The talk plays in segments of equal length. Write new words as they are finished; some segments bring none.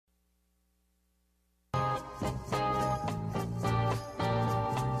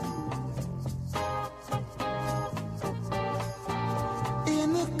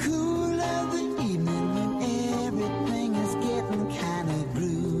In the cool of the evening when everything is getting kind of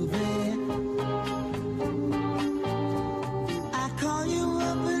groovy, I call you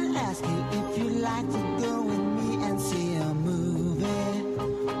up and ask you if you'd like to go with me and see a movie.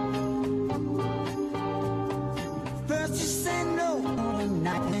 First you say no on a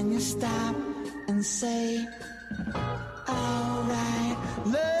night, then you stop and say, alright,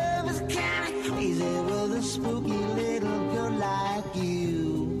 love is kind of crazy with a spooky little girl like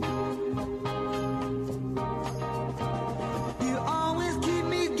you. You always keep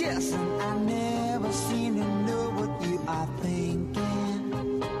me guessing, I never seem to know what you are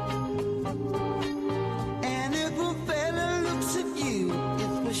thinking. And if a fella looks at you,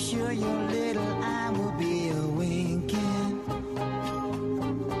 it's for sure your little eye will be a winking.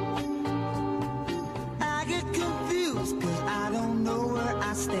 I get confused cause I don't know where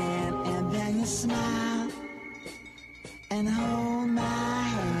I stand, and then you smile and hold my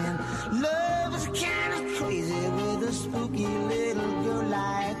hand. Love is kinda crazy with a spooky little girl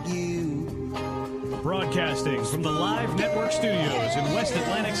like you. Broadcasting from the Live Network Studios in West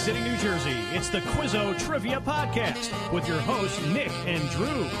Atlantic City, New Jersey, it's the Quizzo Trivia Podcast with your hosts, Nick and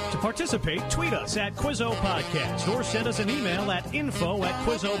Drew. To participate, tweet us at Quizzo Podcast or send us an email at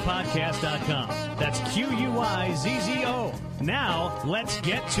info@QuizzoPodcast.com. That's QUIZZO. Now, let's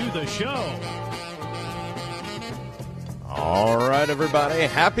get to the show. All right, everybody.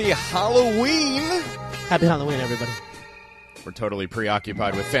 Happy Halloween. Happy Halloween, everybody. We're totally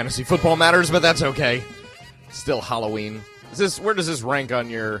preoccupied with fantasy football matters, but that's okay. Still Halloween. Where does this rank on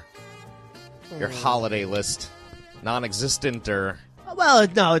your holiday list? Non-existent or? Well,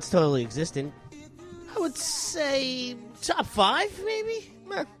 no, it's totally existent. I would say top 5, maybe?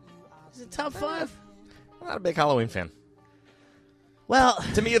 Is it top 5? I'm not a big Halloween fan. Well,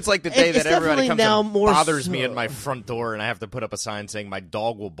 to me, it's like the day that everybody comes now and more bothers me at my front door, and I have to put up a sign saying my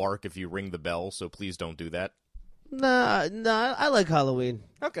dog will bark if you ring the bell, so please don't do that. Nah, I like Halloween.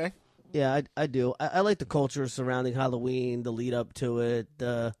 Okay. Yeah, I do. I like the culture surrounding Halloween, the lead up to it.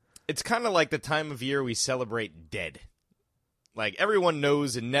 It's kind of like the time of year we celebrate dead. Like, everyone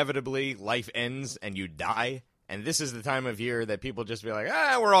knows inevitably life ends and you die, and this is the time of year that people just be like,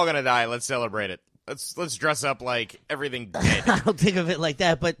 we're all going to die, let's celebrate it. Let's dress up like everything dead. I don't think of it like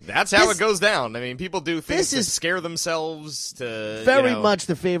that, but that's how it goes down. I mean, people do things to scare themselves. To very much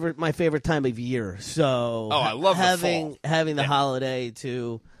my favorite time of year. So, I love having the holiday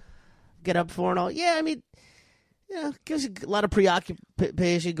to get up for and all. Yeah, I mean, gives you a lot of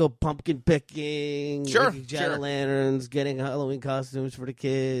preoccupation. Go pumpkin picking, making jack-o'-lanterns, getting Halloween costumes for the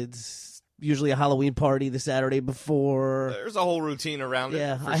kids. Usually a Halloween party the Saturday before. There's a whole routine around it.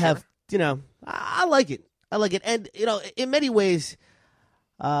 Yeah, I have. I like it. And, in many ways,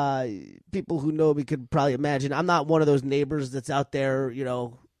 people who know me could probably imagine I'm not one of those neighbors that's out there,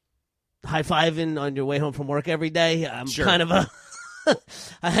 high-fiving on your way home from work every day. I'm kind of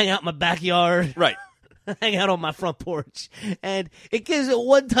I hang out in my backyard. Right. Hang out on my front porch. And it gives it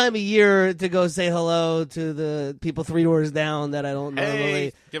one time a year to go say hello to the people 3 doors down that I don't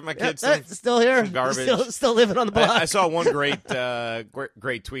normally. Give my kids still here. Some garbage. Still living on the block. I saw one great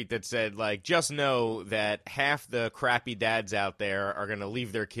tweet that said, like, just know that half the crappy dads out there are going to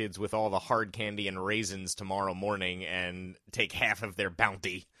leave their kids with all the hard candy and raisins tomorrow morning and take half of their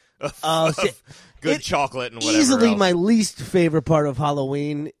bounty. Good chocolate and whatever Easily else. my least favorite part of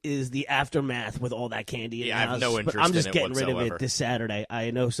Halloween is the aftermath with all that candy in the I have house. no interest I'm just in it getting whatsoever. rid of it this Saturday.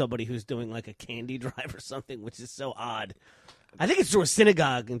 I know somebody who's doing like a candy drive or something, which is so odd. I think it's through a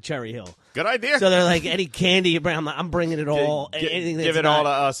synagogue in Cherry Hill. Good idea. So they're like, any candy you bring, I'm bringing it all. Give it all to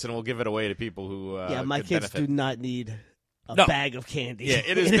us, and we'll give it away to people who my could kids benefit. do not need a bag of candy. Yeah,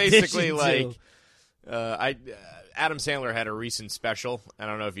 it is basically like Adam Sandler had a recent special. I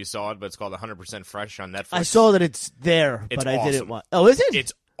don't know if you saw it, but it's called 100% Fresh on Netflix. I saw that it's there, but I didn't watch. Oh, is it?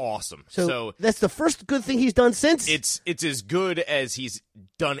 It's awesome. So that's the first good thing he's done since? It's as good as he's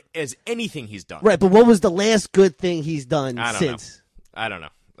done as anything he's done. Right, but what was the last good thing he's done since? I don't know.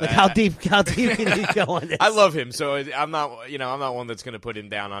 Like how deep can you go on this? I love him, so I'm not one that's going to put him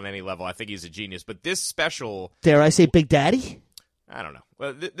down on any level. I think he's a genius. But this special, dare I say, Big Daddy? I don't know.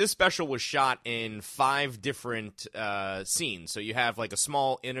 Well, this special was shot in 5 different scenes. So you have like a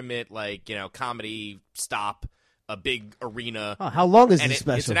small, intimate, comedy stop, a big arena. Oh, how long is this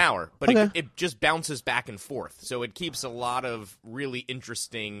special? It's an hour, but okay. it just bounces back and forth. So it keeps a lot of really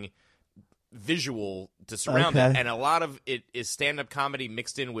interesting visual to surround it, and a lot of it is stand-up comedy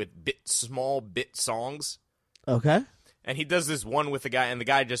mixed in with small bit songs. Okay. And he does this one with the guy, and the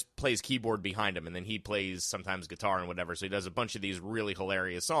guy just plays keyboard behind him, and then he plays sometimes guitar and whatever. So he does a bunch of these really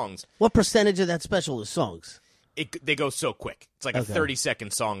hilarious songs. What percentage of that special is songs? They go so quick. It's like a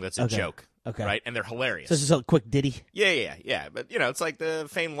 30-second song that's a joke. Okay. Right? And they're hilarious. So it's just a quick ditty? Yeah. But, it's like the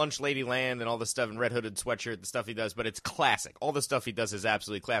famed Lunch Lady Land and all this stuff and Red Hooded Sweatshirt, the stuff he does, but it's classic. All the stuff he does is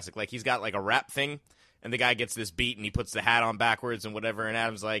absolutely classic. Like, he's got, like, a rap thing, and the guy gets this beat, and he puts the hat on backwards and whatever, and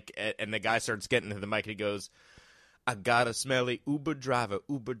Adam's like, and the guy starts getting to the mic, and he goes, I got a smelly Uber driver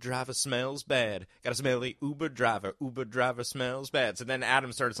smells bad. Got a smelly Uber driver smells bad. So then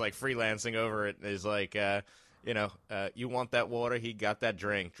Adam starts, like, freelancing over it, and is like, you want that water? He got that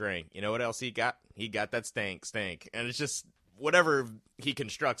drink. You know what else he got? He got that stink. And it's just whatever he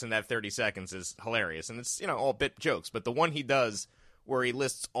constructs in that 30 seconds is hilarious. And it's, all bit jokes. But the one he does where he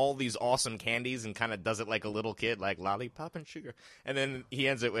lists all these awesome candies and kind of does it like a little kid, like lollipop and sugar. And then he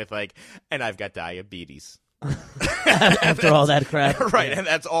ends it with like, and I've got diabetes. After all that crap. Right. Yeah. And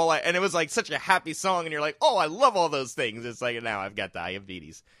that's all and it was like such a happy song. And you're like, oh, I love all those things. It's like, now I've got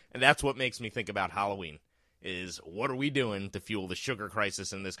diabetes. And that's what makes me think about Halloween. Is what are we doing to fuel the sugar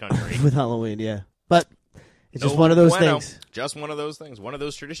crisis in this country? With Halloween, yeah. But it's just one of those things. Just one of those things. One of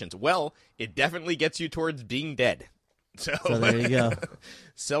those traditions. Well, it definitely gets you towards being dead. So there you go.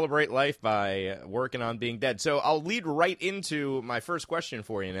 Celebrate life by working on being dead. So I'll lead right into my first question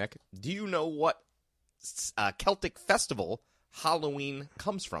for you, Nick. Do you know what Celtic festival Halloween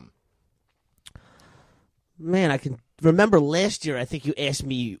comes from? Man, I can remember last year, I think you asked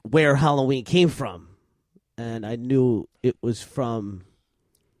me where Halloween came from. And I knew it was from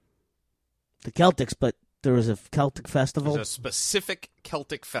the Celtics, but there was a Celtic festival. There's a specific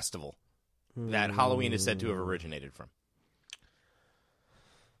Celtic festival that Halloween is said to have originated from.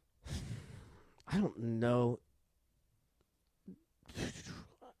 I don't know.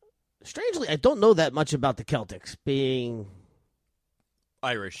 Strangely, I don't know that much about the Celtics. Being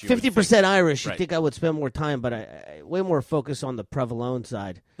Irish, 50% Irish, right. You think I would spend more time, but I way more focus on the provolone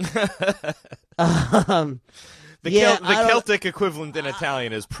side. The Celtic equivalent in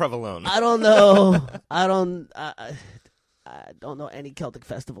Italian is provolone. I don't know. I don't know any Celtic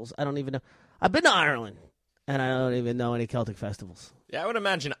festivals. I don't even know. I've been to Ireland, and I don't even know any Celtic festivals. Yeah, I would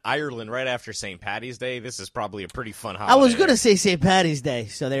imagine Ireland right after St. Patty's Day. This is probably a pretty fun holiday. I was going to say St. Patty's Day,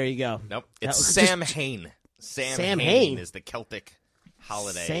 so there you go. Nope. It's Samhain. Samhain is the Celtic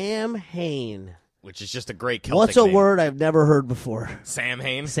holiday. Samhain. Which is just a great Celtic What's a name. word I've never heard before?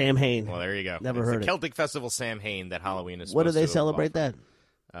 Samhain? Samhain. Well, there you go. Never it's heard the it. Celtic festival Samhain that Halloween is What do supposed they to celebrate that?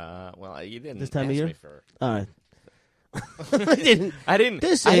 Well, you didn't This time ask of year? me for... All right. I didn't.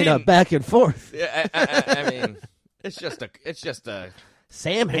 This ain't a back and forth. I mean, it's just a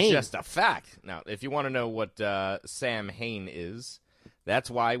Samhain. It's just a fact. Now, if you want to know what Samhain is, that's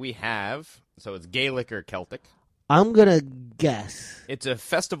why we have. So it's Gaelic or Celtic. I'm gonna guess. It's a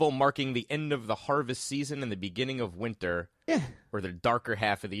festival marking the end of the harvest season and the beginning of winter. Yeah. Or the darker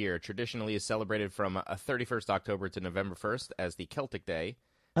half of the year. Traditionally is celebrated from 31st October to November 1st as the Celtic Day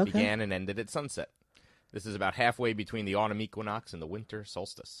began and ended at sunset. This is about halfway between the autumn equinox and the winter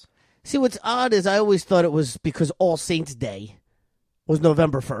solstice. See, what's odd is I always thought it was because All Saints' Day was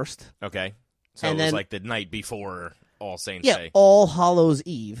November 1st. Okay. So and it was then, like the night before All Saints' yeah, Day. All Hallows'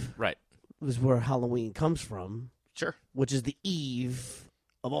 Eve. Right. Was where Halloween comes from. Sure. Which is the eve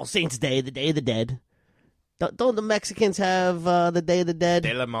of All Saints' Day, the Day of the Dead. Don't the Mexicans have the Day of the Dead?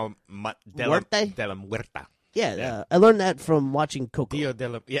 De la Muerta. Yeah. I learned that from watching Coco. Dia de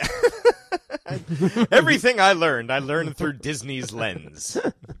la... Yeah. Everything I learned through Disney's lens,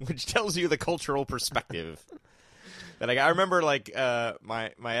 which tells you the cultural perspective. That I remember, like,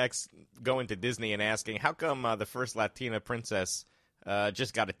 my ex going to Disney and asking, how come the first Latina princess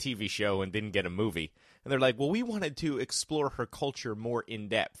just got a TV show and didn't get a movie? And they're like, well, we wanted to explore her culture more in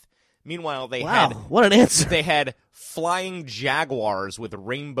depth. Meanwhile, what an answer. They had flying jaguars with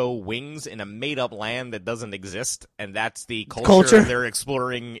rainbow wings in a made-up land that doesn't exist, and that's the culture they're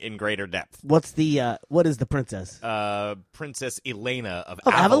exploring in greater depth. What is the princess? Princess Elena of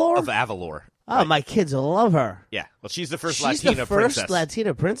Avalor? Of Avalor. Oh, right. My kids will love her. Yeah. Well, she's the first She's Latina the first princess.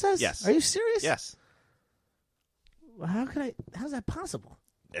 Latina princess? Yes. Are you serious? Yes. Well, how's that possible?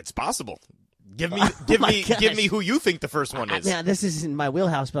 It's possible. Give me who you think the first one is. Yeah, this is in my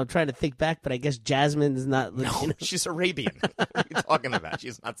wheelhouse, but I'm trying to think back. But I guess Jasmine is not. No, she's Arabian. What are you talking about?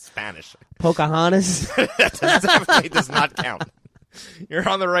 She's not Spanish. Pocahontas. That definitely does not count. You're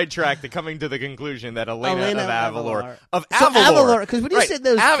on the right track to coming to the conclusion that Elena of Avalor. Of Avalor. Because when you said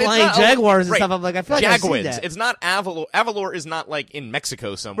those flying jaguars and stuff, I'm like, I feel like I've seen that. It's not Avalor. Avalor is not like in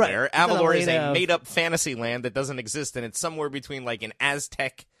Mexico somewhere. Right. Avalor is a made-up fantasy land that doesn't exist, and it's somewhere between like an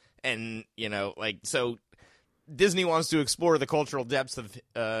Aztec and, so Disney wants to explore the cultural depths of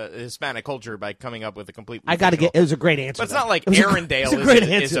Hispanic culture by coming up with a complete. I got to get. It was a great answer. But it's not like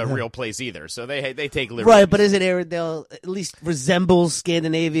Arendelle is a real place either. So they take liberties. Right, but isn't Arendelle at least resembles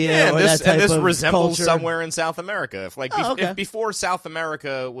Scandinavia? Yeah, or this, that type and this of resembles culture? somewhere in South America. Okay. If before South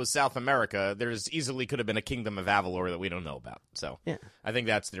America was South America, there's easily could have been a kingdom of Avalor that we don't know about. So yeah. I think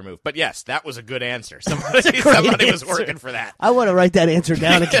that's their move. But yes, that was a good answer. Somebody was working for that. I want to write that answer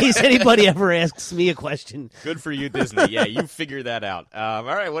down in case anybody ever asks me a question. Good for you, Disney. Yeah, you figured that out. All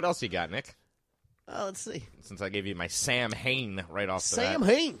right, what else you got, Nick? Let's see. Since I gave you my Sam Hain right off the bat. Sam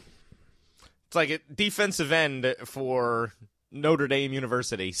Hain. It's like a defensive end for Notre Dame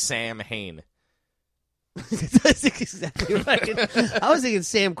University, Sam Hain. That's exactly right. I was thinking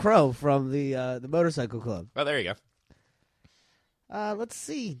Sam Crow from the Motorcycle Club. Oh, there you go. Let's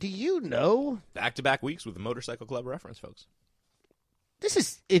see. Do you know? Back-to-back weeks with the Motorcycle Club reference, folks. This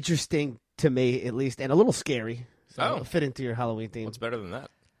is interesting to me, at least, and a little scary. So it'll fit into your Halloween theme. What's better than that?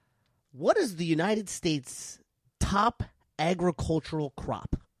 What is the United States' top agricultural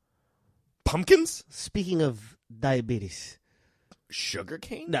crop? Pumpkins? Speaking of diabetes. Sugar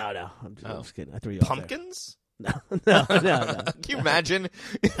cane? No. I'm just kidding. I threw you off Pumpkins? No. Can you imagine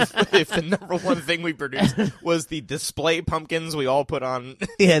if the number one thing we produced was the display pumpkins we all put on?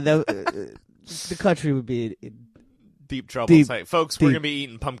 Yeah, the country would be in deep trouble. Folks, we're going to be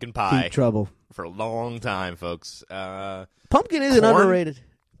eating pumpkin pie. Deep trouble. For a long time, folks. Pumpkin isn't underrated.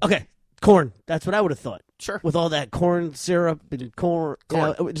 Okay, corn. That's what I would have thought. Sure. With all that corn syrup and corn. You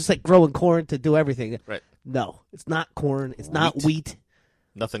know, just like growing corn to do everything. Right. No, it's not corn. It's not wheat.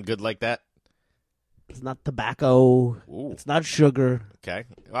 Nothing good like that? It's not tobacco. Ooh. It's not sugar. Okay.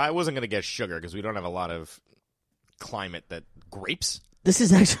 Well, I wasn't going to guess sugar because we don't have a lot of climate that... Grapes? This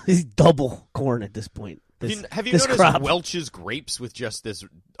is actually double corn at this point. Have you noticed crop? Welch's Grapes with just this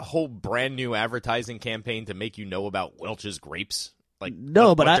whole brand new advertising campaign to make you know about Welch's Grapes? Like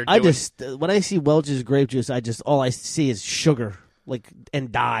no, but I just when I see Welch's grape juice, all I see is sugar,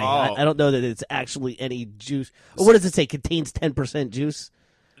 and dye. Oh. I don't know that it's actually any juice. Or what does it say? Contains 10% juice.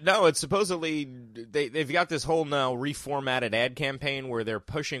 No, it's supposedly they've got this whole now reformatted ad campaign where they're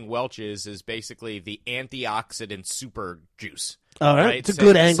pushing Welch's as basically the antioxidant super juice. All right, it's a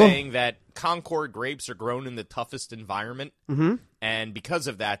good angle. Saying that Concord grapes are grown in the toughest environment, and because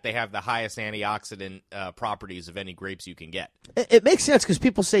of that, they have the highest antioxidant properties of any grapes you can get. It makes sense because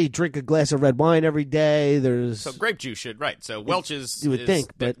people say you drink a glass of red wine every day. So grape juice should, right. So Welch's, you would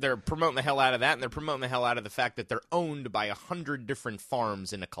think, but they're promoting the hell out of that, and they're promoting the hell out of the fact that they're owned by 100 different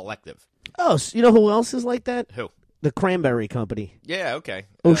farms in a collective. Oh, so you know who else is like that? Who? The Cranberry Company. Yeah, okay.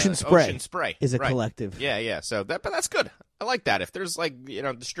 Ocean Spray. Ocean Spray is a collective. Yeah. So but that's good. I like that. If there's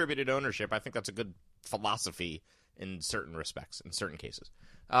distributed ownership, I think that's a good philosophy in certain respects, in certain cases.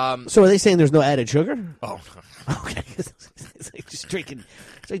 So are they saying there's no added sugar? Oh, okay. It's like just drinking.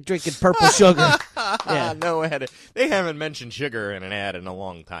 It's like drinking purple sugar. Yeah. No added. They haven't mentioned sugar in an ad in a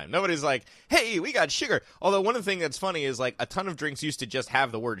long time. Nobody's like, "Hey, we got sugar." Although one of the things that's funny is like a ton of drinks used to just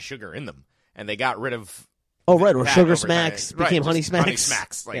have the word sugar in them, and they got rid of. Oh, right, or Sugar Smacks became Honey Smacks. Honey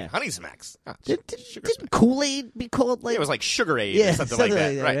Smacks, Honey Smacks. Oh, didn't Kool-Aid be called like? Yeah, it was like Sugar Aid or something like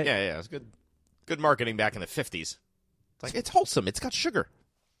that. Right? Yeah. It was good marketing back in the 50s. It's like, it's wholesome. It's got sugar.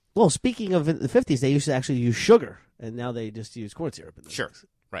 Well, speaking of the 50s, they used to actually use sugar, and now they just use corn syrup. Sure,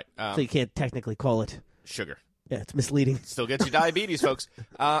 right. So you can't technically call it sugar. Yeah, it's misleading. Still gets you diabetes, folks.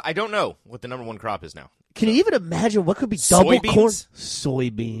 I don't know what the number one crop is now. Can you even imagine what could be double soybeans? Corn?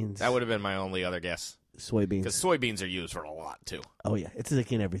 Soybeans. That would have been my only other guess. Soybeans. Because soybeans are used for a lot, too. Oh, yeah. It's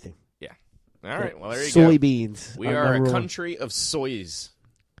like in everything. Yeah. All right. Well, there you go. go. Soybeans. We are a country of soybeans.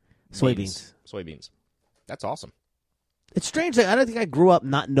 Soybeans. That's awesome. It's strange. I don't think I grew up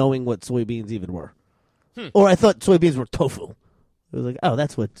not knowing what soybeans even were. Or I thought soybeans were tofu. It was like, oh,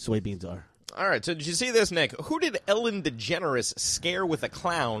 that's what soybeans are. All right. So did you see this, Nick? Who did Ellen DeGeneres scare with a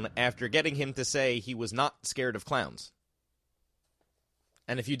clown after getting him to say he was not scared of clowns?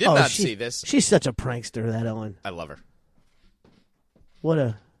 And if you did not see this... She's such a prankster, that Ellen. I love her. What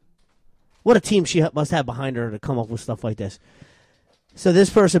a team she must have behind her to come up with stuff like this. So this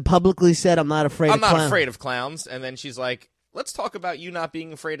person publicly said, I'm not afraid of clowns. I'm not afraid of clowns. And then she's like, let's talk about you not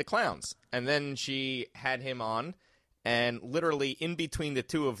being afraid of clowns. And then she had him on, and literally in between the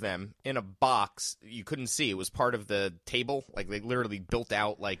two of them, in a box, you couldn't see. It was part of the table. Like, they literally built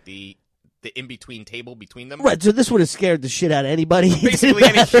out, like, the in-between table between them. Right, so this would have scared the shit out of anybody. Basically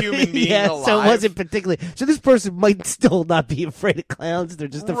any human being alive. So it wasn't particularly... So this person might still not be afraid of clowns. They're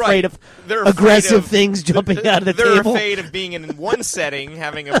just afraid of aggressive things jumping out of the table. They're afraid of being in one setting,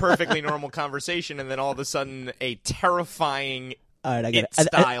 having a perfectly normal conversation, and then all of a sudden a terrifying all right, I get it.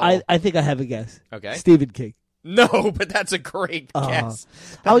 style. I think I have a guess. Okay. Stephen King. No, but that's a great guess.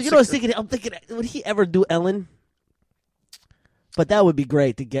 I was thinking, would he ever do Ellen? But that would be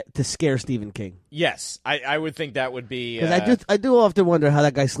great to scare Stephen King. Yes, I would think that would be. Because I do often wonder how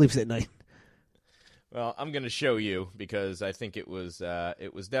that guy sleeps at night. Well, I'm going to show you because I think it was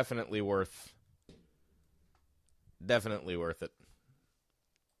definitely worth it.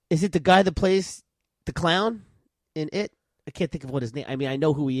 Is it the guy that plays the clown in It? I can't think of what his name. I mean, I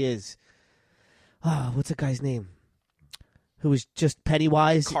know who he is. What's the guy's name? Who was just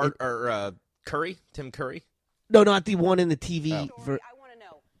Pennywise? Curry? Tim Curry? No, not the one in the TV. I want to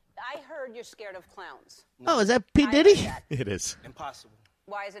know. I heard you're scared of clowns. Oh, is that P. Diddy? It is. Impossible.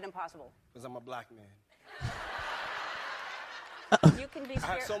 Why is it impossible? Because I'm a black man. You can be I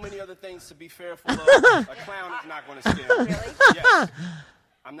scared. have so many other things to be fearful of. A clown is not going to scare me. Really? Yes.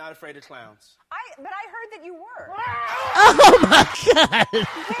 I'm not afraid of clowns. But I heard that you were. Oh my God!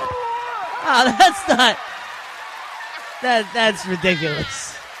 Oh, that's not. That's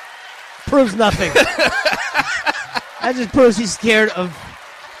ridiculous. Proves nothing. That just proves he's scared of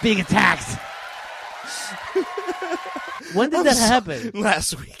being attacked. When did that happen?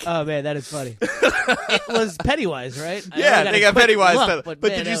 Last week. Oh man, that is funny. It was Pennywise, right? Yeah, they got Pennywise. But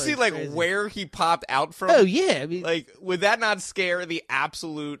did you man, see crazy. where he popped out from? Oh yeah, I mean, would that not scare the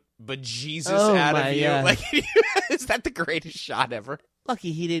absolute bejesus Oh, out my of you? God. Is that the greatest shot ever?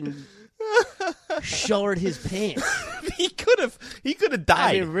 lucky he didn't shard his pants. He could have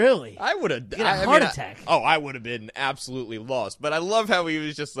died. I mean, really? I would have Get a heart attack. I would have been absolutely lost. But I love how he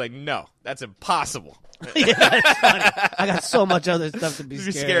was just like, no, that's impossible. Yeah, that's funny. I got so much other stuff to be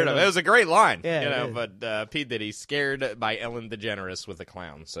scared of. It was a great line. Yeah, but Pete Diddy scared by Ellen DeGeneres with a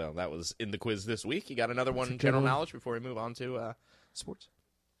clown. So that was in the quiz this week. You got another one, general knowledge, before we move on to sports?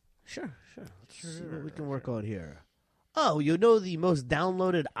 Sure. Let's see what we can work on here. Oh, you know the most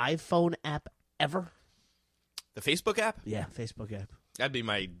downloaded iPhone app ever? The Facebook app? Yeah, Facebook app. That'd be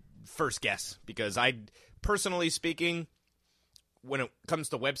my first guess, because personally speaking, when it comes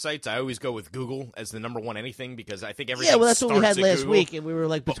to websites, I always go with Google as the number one anything, because I think everything. Yeah, well, that's what we had last Google, week, and we were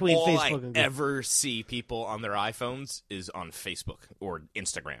like between all Facebook I and Google. ever see people on their iPhones is on Facebook or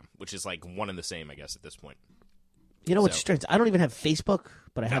Instagram, which is like one and the same, I guess, at this point. You know what's So- strange? I don't even have Facebook,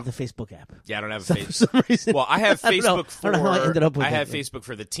 but I have the Facebook app. Yeah, I don't have So, Facebook. for some reason, Well, I have I don't know. Facebook I don't know how I ended up with I have that. Facebook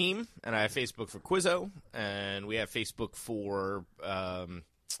for the team, and I have Facebook for Quizzo, and we have Facebook for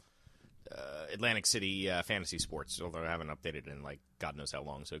Atlantic City Fantasy Sports, although I haven't updated in like God knows how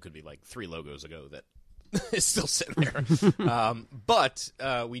long, so it could be like 3 logos ago that is still sitting there. But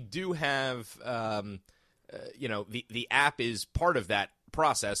we do have, the app is part of that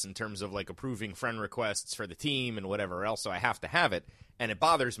process in terms of like approving friend requests for the team and whatever else, so I have to have it, and it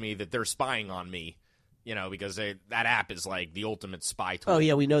bothers me that they're spying on me, because that app is like the ultimate spy tool. Oh,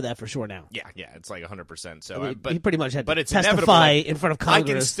 yeah, we know that for sure now. Yeah, it's like 100%. So, I mean, but he pretty much had but to it's inevitable. testify Like, in front of I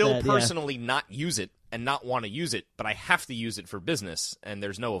Congress. can still that, yeah. personally not use it and not want to use it, but I have to use it for business, and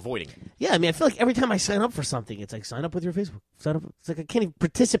there's no avoiding it. Yeah, I mean, I feel like every time I sign up for something, it's like sign up with your Facebook. Sign up. It's like I can't even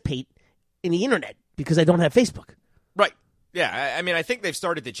participate in the internet because I don't have Facebook. Right. Yeah, I mean, I think they've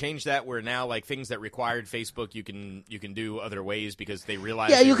started to change that, where now, like, things that required Facebook, you can do other ways, because they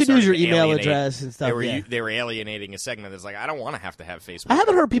realize. Yeah, they you were can use your starting to email alienate- address and stuff. They were alienating a segment that's like, I don't want to have Facebook. I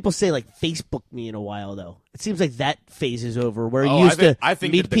haven't heard people say like Facebook me in a while though. It seems like that phase is over, where you Oh, used to I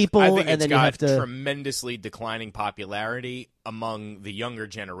think meet that people I think and it's then you got have to. tremendously declining popularity among the younger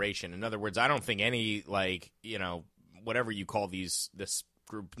generation. In other words, I don't think any whatever you call this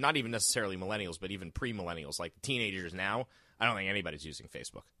group, not even necessarily millennials, but even pre-millennials, like teenagers now, I don't think anybody's using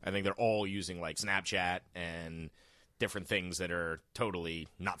Facebook. I think they're all using like Snapchat and different things that are totally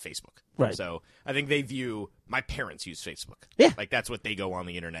not Facebook. Right. So I think they view, my parents use Facebook. Yeah. Like that's what they go on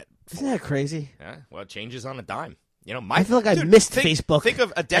the internet for. Isn't that crazy? Yeah, well, it changes on a dime. I feel like I missed Facebook. Think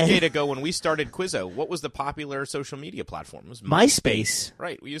of a decade ago when we started Quizzo. What was the popular social media platform? It was MySpace.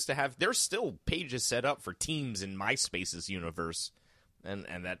 Right. We used to have. There's still pages set up for teams in MySpace's universe, and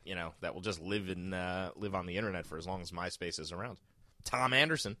that that will just live on the internet for as long as MySpace is around. Tom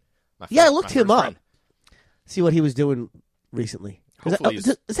Anderson. I looked him first up. friend. See what he was doing recently. Hopefully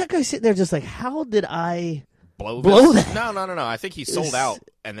he's- Is that guy sitting there just like, how did I Blow this? that? No. I think he sold This- out,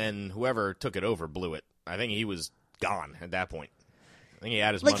 and then whoever took it over blew it. I think he was gone at that point. I think he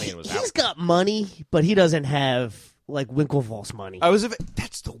had his like? money and was He's out. got money, but he doesn't have like Winklevoss money.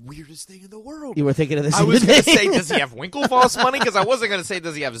 That's the weirdest thing in the world. You were thinking of this. I was going going to say, does he have Winklevoss money? Because I wasn't going to say,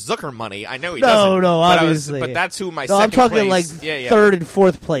 does he have Zucker money? I know he doesn't. No, but obviously. but that's who my No, second I'm talking place, like third and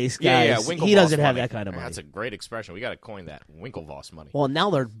fourth place guys. Yeah, Winklevoss he doesn't have money. that kind of money. That's a great expression. We got to coin that. Winklevoss money. Well,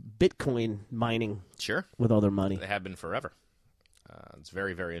 now they're Bitcoin mining Sure. with all their money. They have been forever. It's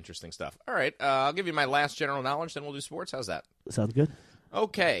very, very interesting stuff. All right, I'll give you my last general knowledge, then we'll do sports. How's that? Sounds good.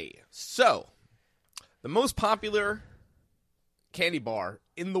 Okay, so the most popular candy bar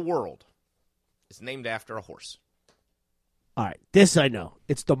in the world is named after a horse. All right, this I know.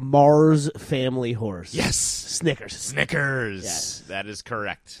 It's the Mars family horse. Yes. Snickers. Snickers. Yes. That is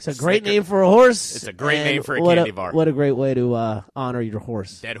correct. It's a great name for a horse. It's a great name for a what candy bar. What a great way to honor your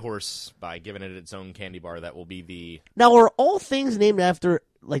horse. Dead horse by giving it its own candy bar. That will be the... Now, are all things named after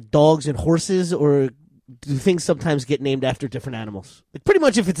like dogs and horses, or do things sometimes get named after different animals? Like pretty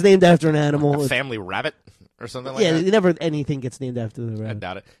much if it's named after an animal. A family rabbit or something like yeah, that? never anything gets named after the I rabbit.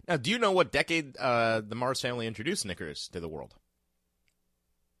 doubt it. Now, do you know what decade the Mars family introduced Snickers to the world?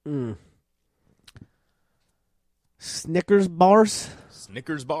 Snickers bars?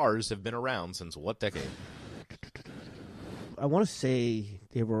 Snickers bars have been around since what decade? I want to say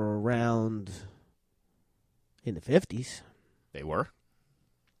they were around in the 50s. They were.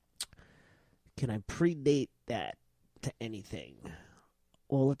 Can I predate that to anything?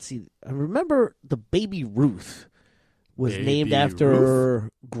 Well, let's see. I remember the Baby Ruth was Baby named after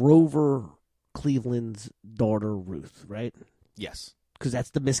Grover Cleveland's daughter, Ruth, right? Yes. Because that's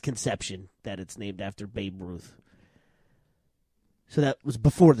the misconception that it's named after Babe Ruth. So that was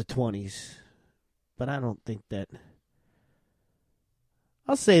before the 20s. But I don't think that...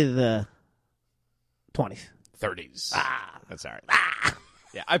 I'll say the 20s. 30s. That's all right.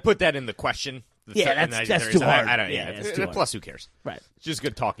 Yeah, I put that in the question. Yeah, that's too hard. I don't, Yeah, that's too hard. Plus, who cares? Right. It's just a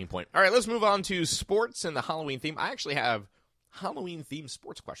good talking point. All right, let's move on to sports and the Halloween theme. I actually have Halloween-themed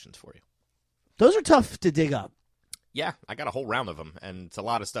sports questions for you. Those are tough to dig up. Yeah, I got a whole round of them, and it's a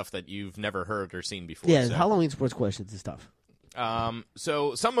lot of stuff that you've never heard or seen before. Yeah, so. Halloween sports questions is tough.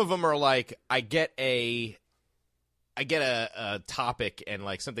 So some of them are like, I get a topic and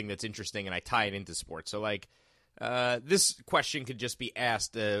like something that's interesting, and I tie it into sports. So like, this question could just be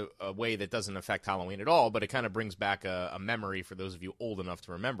asked a way that doesn't affect Halloween at all, but it kind of brings back a memory for those of you old enough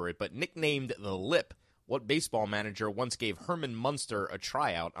to remember it. But nicknamed the Lip, what baseball manager once gave Herman Munster a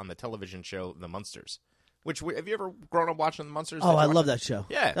tryout on the television show The Munsters? Which, have you ever grown up watching The Munsters? Oh, I love that show.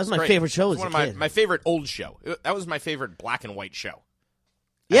 Yeah. That was my great. favorite show as One a of my, kid. my favorite old show. That was my favorite black and white show.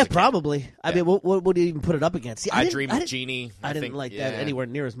 Yeah, a kid. probably. I mean, what would you even put it up against? See, I Dream of Jeannie. I didn't think, like yeah. that anywhere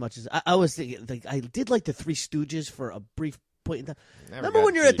near as much as I was thinking. Like, I did like the Three Stooges for a brief point in time. Never Remember got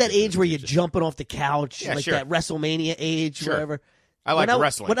when you're at that Stooges age where you're Stooges. jumping off the couch, Yeah, like sure. that WrestleMania age, Sure. whatever. I like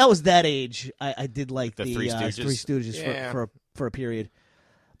wrestling. When I was that age, I did like The the Three Stooges? Three Stooges Yeah. for a period,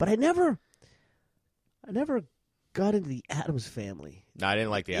 but I never got into the Addams Family. No, I didn't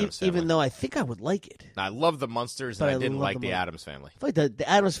like the Addams Family. Even though I think I would like it. I love the Munsters, But and I I didn't love like them the all. Addams Family. I feel like the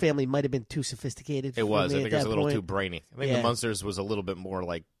Addams Family might have been too sophisticated. It was. For I me think it was at a that little point. too brainy. I think Yeah. the Munsters was a little bit more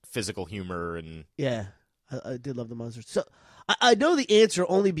like physical humor and Yeah, I did love the Munsters. So I know the answer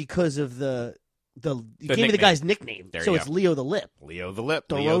only because of you gave me the nickname. guy's nickname. There So you it's go. Leo the Lip. Leo the Lip.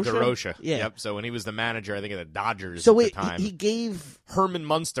 Leo DeRocha? DeRocha. Yeah. Yep. So when he was the manager, I think of the Dodgers So at wait, the time. he gave. Herman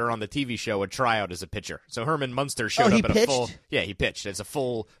Munster on the TV show a tryout as a pitcher. So Herman Munster showed he up at pitched? a full. Yeah, he pitched. It's a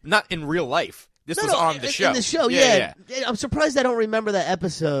full. Not in real life. This No, was no, on the show. In the show, yeah. I'm surprised I don't remember that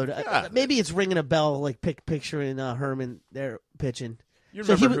episode. Yeah. Maybe it's ringing a bell, like picturing Herman there pitching. You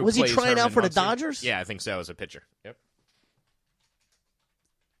So remember who was he plays trying out Herman for the Munster? Dodgers? Yeah, I think so, as a pitcher. Yep.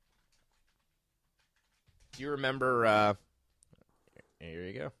 Do you remember? Here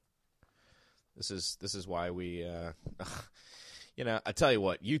you go. This is why we. I tell you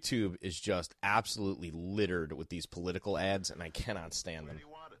what, YouTube is just absolutely littered with these political ads, and I cannot stand them.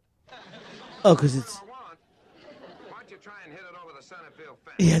 Oh, because it's. Why don't you try and hit it over the center field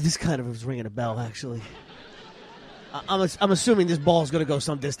fence? Yeah, this kind of was ringing a bell, actually. I'm assuming this ball's going to go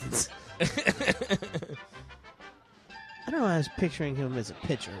some distance. I don't know. I was picturing him as a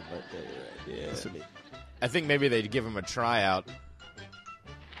pitcher, but yeah. This would be... I think maybe they'd give him a tryout.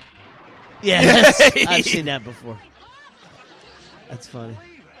 Yeah, I've seen that before. That's funny.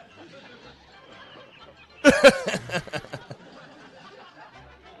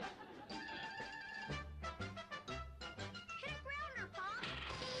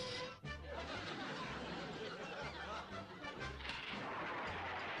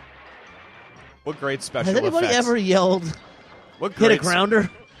 What great special Has anybody effects. ever yelled, What hit a great grounder?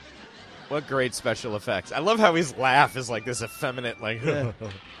 What great special effects. I love how his laugh is like this effeminate, like... Yeah. Do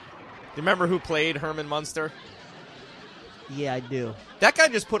you remember who played Herman Munster? Yeah, I do. That guy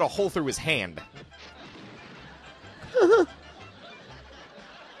just put a hole through his hand. I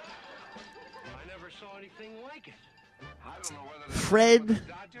never saw anything like it. I don't know whether Fred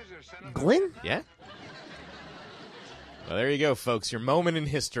Dodgers or center Glynn? Yeah? Well, there you go, folks. Your moment in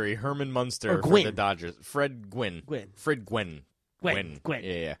history. Herman Munster Or for Gwynn. the Dodgers. Fred Gwynn. Gwynn. Fred Gwynn. Gwen.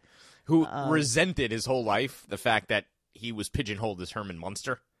 Yeah. Who resented his whole life the fact that he was pigeonholed as Herman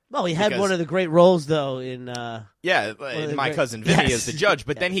Munster. Well, he had one of the great roles, though, in... in My Cousin Vinny as the judge,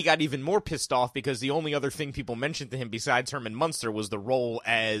 but then he got even more pissed off because the only other thing people mentioned to him besides Herman Munster was the role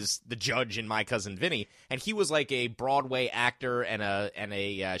as the judge in My Cousin Vinny, and he was like a Broadway actor and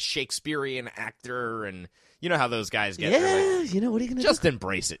a Shakespearean actor, and you know how those guys get. Yeah, what are you going to do? Just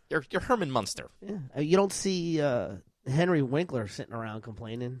embrace it. You're Herman Munster. Yeah, you don't see... Henry Winkler sitting around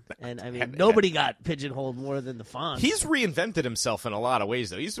complaining, and I mean nobody got pigeonholed more than the Fonz. He's reinvented himself in a lot of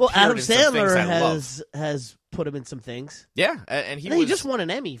ways, though. He's Adam in some things Sandler has put him in some things. Yeah, and he just won an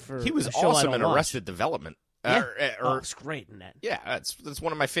Emmy for. He was a show awesome in watch. Arrested Development. Yeah, it's great in that. Yeah, that's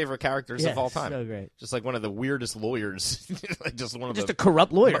one of my favorite characters of all time. So great, just like one of the weirdest lawyers, just a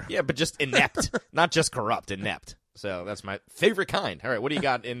corrupt lawyer. Yeah, but just inept, not just corrupt, inept. So that's my favorite kind. All right, what do you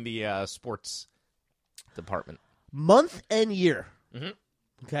got in the sports department? Month and year. Mm-hmm.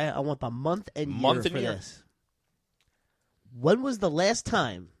 Okay, I want the month and year for this. When was the last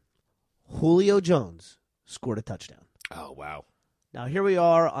time Julio Jones scored a touchdown? Oh, wow. Now, here we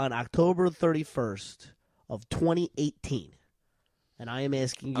are on October 31st of 2018. And I am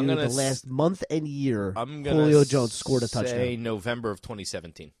asking you the last month and year Julio Jones scored a touchdown. Say November of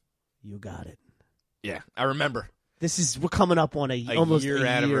 2017. You got it. Yeah, I remember. We're coming up on almost year a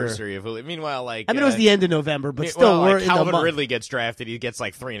anniversary of Julio. Meanwhile, it was the end of November, but still, we're in the Calvin month. Ridley gets drafted, he gets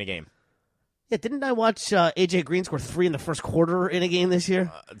like 3 in a game. Yeah, didn't I watch AJ Green score 3 in the first quarter in a game this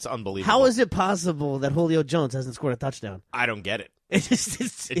year? It's unbelievable. How is it possible that Julio Jones hasn't scored a touchdown? I don't get it.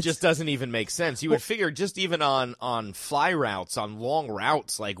 It just doesn't even make sense. You would figure just even on fly routes, on long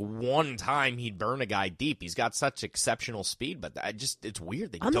routes, like one time he'd burn a guy deep. He's got such exceptional speed, but it's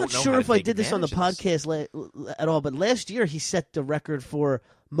weird. I'm not sure if I did this on the podcast at all, but last year he set the record for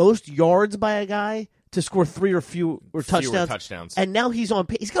most yards by a guy to score 3 or fewer touchdowns. And now he's on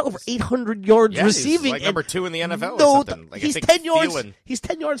pace. He's got over 800 yards receiving. He's like number 2 in the NFL or something. He's 10 yards. He's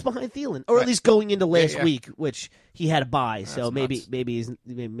 10 yards behind Thielen, or at least going into last week, which he had a bye. So maybe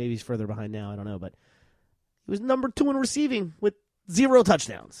he's further behind now. I don't know, but he was number 2 in receiving with 0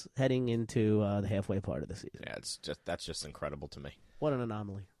 touchdowns heading into the halfway part of the season. Yeah, that's just incredible to me. What an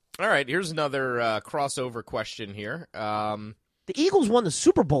anomaly! All right, here's another crossover question here. The Eagles won the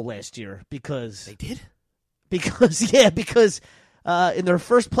Super Bowl last year because... They did? Because in their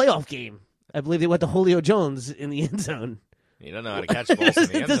first playoff game, I believe they went to Julio Jones in the end zone. You don't know how to catch balls in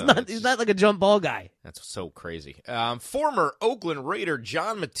the end zone. He's not like a jump ball guy. That's so crazy. Former Oakland Raider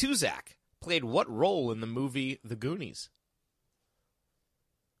John Matuzak played what role in the movie The Goonies?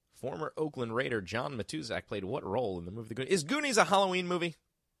 Former Oakland Raider John Matuzak played what role in the movie The Goonies? Is Goonies a Halloween movie?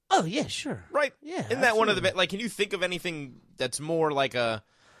 Oh, yeah, sure. Right. Yeah. Isn't that one of the can you think of anything that's more like a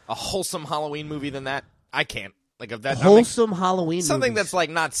wholesome Halloween movie than that? I can't. Like of that wholesome Halloween something movies. That's like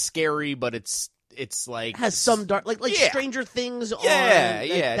not scary, but it's like has some dark like Stranger Things.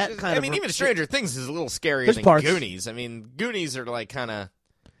 Yeah. That kind of. Even Stranger Things is a little scarier There's than parts. Goonies. I mean, Goonies are like kind of.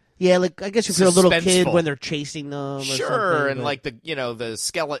 Yeah, like I guess if you're a little kid when they're chasing them. Sure, and but... like the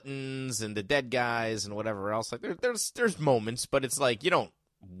skeletons and the dead guys and whatever else. Like there's moments, but it's like you don't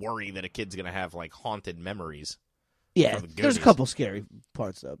worry that a kid's gonna have like haunted memories. Yeah, there's a couple scary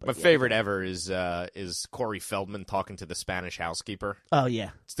parts though. But my favorite ever is Corey Feldman talking to the Spanish housekeeper. Oh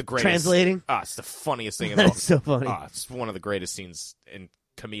yeah, it's the greatest. Translating. It's the funniest thing in the world. It's so funny. It's one of the greatest scenes in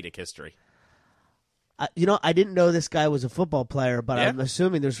comedic history. I didn't know this guy was a football player, but I'm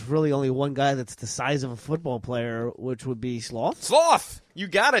assuming there's really only one guy that's the size of a football player, which would be Sloth. Sloth! You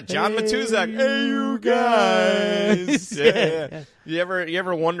got it, John Matuzak. Hey, you guys! Yeah. You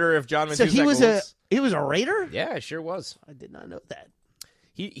ever wonder if John Matuzak? So he was a Raider? Yeah, sure was. I did not know that.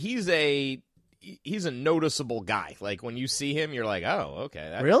 He's a noticeable guy. Like when you see him, you're like, oh,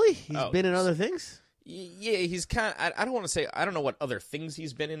 okay. Really? He's been in other things. Yeah, he's kind of, I don't want to say, I don't know what other things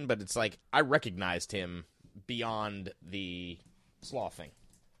he's been in, but it's like, I recognized him beyond the Sloth thing.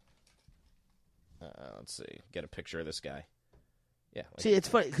 Let's see, get a picture of this guy. Yeah. See, it's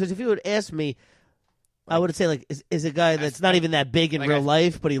funny, because if you would ask me, I would say, like, is a guy that's not even that big in real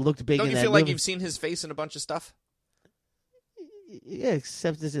life, but he looked big in that movie. Don't you feel like you've seen his face in a bunch of stuff? Yeah,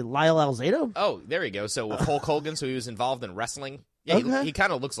 except is it Lyle Alzado? Oh, there you go. So with Hulk Hogan, so he was involved in wrestling. Yeah, he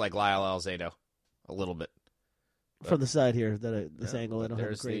kind of looks like Lyle Alzado. A little bit. From the side here, this angle, I don't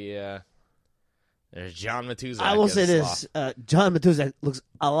there's have a great... There's John Matuzak. I will say this: John Matuzak looks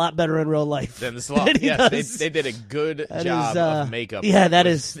a lot better in real life than the Sloth. Yes, they did a good job of makeup. Yeah, that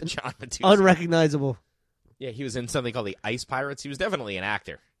is John Matuzak. Unrecognizable. Yeah, he was in something called the Ice Pirates. He was definitely an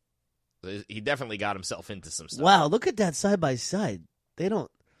actor. He definitely got himself into some stuff. Wow, look at that side by side. They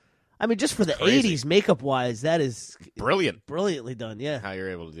don't. I mean, just for the Crazy. 80s, makeup-wise, that is Brilliant. brilliantly done, yeah. How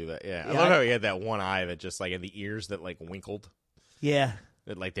you're able to do that. Yeah. I Yeah, love how he had that one eye that just like in the ears that like winkled. Yeah.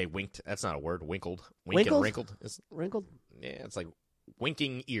 That like they winked. That's not a word. Winkled. Wink Winkled? and wrinkled. Wrinkled? Yeah, it's like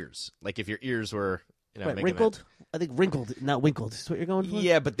winking ears. Like if your ears were, Wait, making wrinkled? I think wrinkled, not winkled. Is what you're going for? that.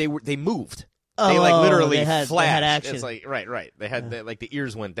 Yeah, but they moved. Oh, they like literally they had flashed. action. It's like right. They had like the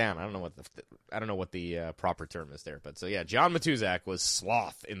ears went down. I don't know what the proper term is there, but so yeah, John Matuzak was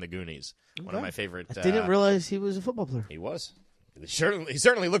Sloth in the Goonies. One of my favorite. I didn't realize he was a football player. He was. He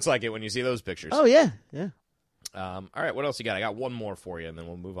certainly looks like it when you see those pictures. Oh, yeah, yeah. All right, what else you got? I got one more for you, and then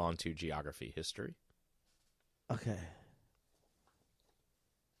we'll move on to geography, history. Okay.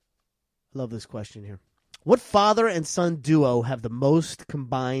 Love this question here. What father and son duo have the most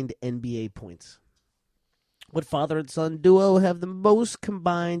combined NBA points? What father and son duo have the most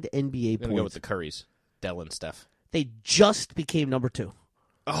combined NBA I'm points? gonna go with the Currys, Dell and Steph. They just became number 2.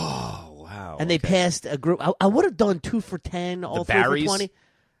 Oh wow! And they passed a group. I would have done 2 for 10, all 3 for Barrys? 20.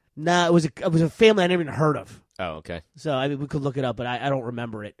 Nah, it was a family I never even heard of. Oh okay. So I mean, we could look it up, but I don't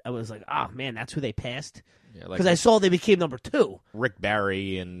remember it. I was like, oh man, that's who they passed. Yeah, Because I saw they became number 2. Rick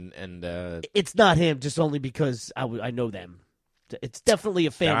Barry and It's not him, just only because I know them. It's definitely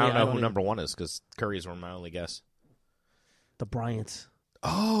a family. I don't know who even- number 1 is because Currys were my only guess. The Bryants.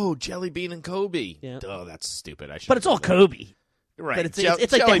 Oh, Jelly Bean and Kobe. Yeah. Oh, that's stupid. I should. But it's all Kobe. Right. But it's like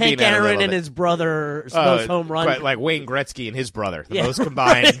the Jelly Hank Bean had a Aaron little and bit. his brother's most home run. Right, like Wayne Gretzky and his brother. The Yeah, most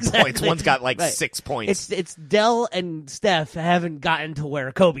combined exactly. points. One's got like Right. 6 points. It's Dell and Steph haven't gotten to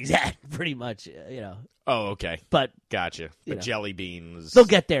where Kobe's at, pretty much. Oh, okay. But Gotcha. But know. Jelly Bean was. they'll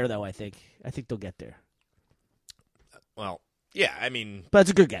get there, though. I think they'll get there. Well, yeah. I mean, But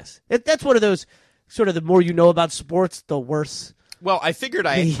it's a good guess. That's one of those sort of the more you know about sports, the worse. well, I figured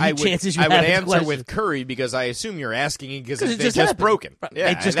I would chances you I would have is answer question. with Curry because I assume you're asking because 'Cause they it just just happened. broken. Right. Yeah,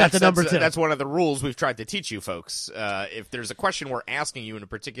 They just and got the number 2. That's one of the rules we've tried to teach you folks. If there's a question we're asking you in a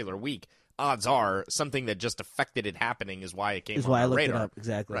particular week, odds are something that just affected it happening is why it came Is on why I our looked radar. it up.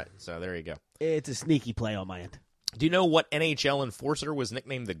 Exactly. Right. So there you go. It's a sneaky play on my end. Do you know what NHL enforcer was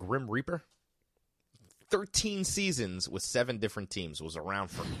nicknamed the Grim Reaper? 13 seasons with 7 different teams. Was around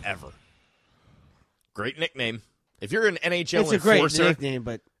forever. Great nickname. If you're an NHL It's a great enforcer nickname,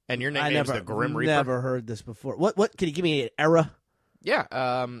 but and your I nickname's never, the Grim Reaper, never heard this before. What? Can you give me an era? yeah,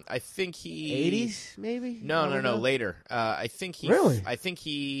 I think he 80s, maybe? No, I don't know. later. I think he Really? I think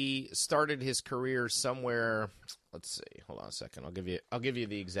he started his career somewhere. Let's see. Hold on a second. I'll give you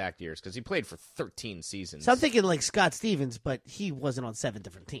the exact years because he played for 13 seasons. So I'm thinking like Scott Stevens, but he wasn't on 7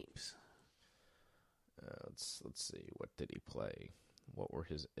 different teams. Let's see. What did he play? What were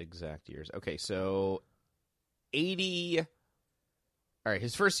his exact years? Okay, so 80. All right,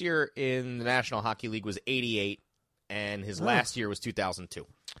 his first year in the National Hockey League was 88, and his last year was 2002.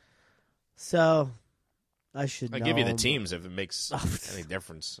 So I should I'll know give you the him. teams if it makes any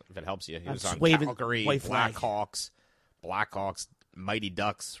difference, if it helps you. He I'm was just on waving Calgary, white flag. Blackhawks, Mighty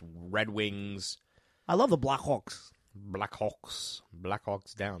Ducks, Red Wings, I love the Blackhawks.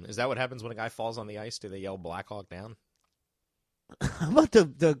 Blackhawks down. Is that what happens when a guy falls on the ice? Do they yell Blackhawk down? How about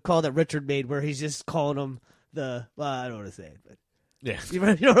the call that Richard made where he's just calling him I don't want to say it, but Yeah. you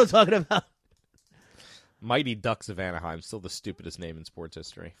know what I'm talking about? Mighty Ducks of Anaheim, still the stupidest name in sports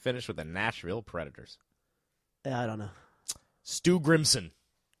history. Finished with the Nashville Predators. Yeah, I don't know. Stu Grimson,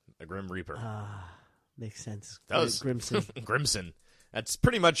 the Grim Reaper. Makes sense. Does. Grimson. Grimson. That's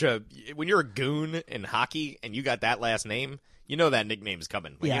pretty much when you're a goon in hockey and you got that last name, you know that nickname's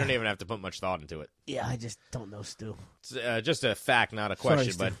coming. Like, Yeah. You don't even have to put much thought into it. Yeah, I just don't know, Stu. It's just a fact, not a Sorry,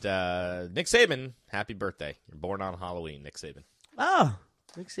 question. Stu. But Nick Saban, happy birthday. You're born on Halloween, Nick Saban. Oh,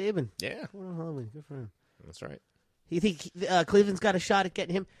 Nick Saban. Yeah, Born on Halloween. Good for him. that's right. You think Cleveland's got a shot at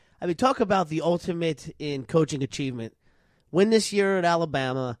getting him? I mean, talk about the ultimate in coaching achievement. Win this year at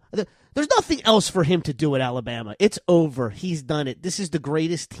Alabama. There's nothing else for him to do at Alabama. It's over. He's done it. This is the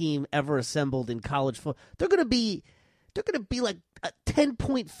greatest team ever assembled in college football. They're going to be like a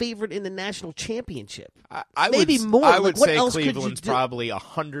 10-point favorite in the national championship. I Maybe would, more. I Like, would what say else could you Cleveland's do? probably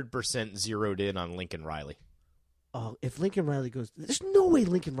 100% zeroed in on Lincoln Riley. Oh, if Lincoln Riley goes, there's no way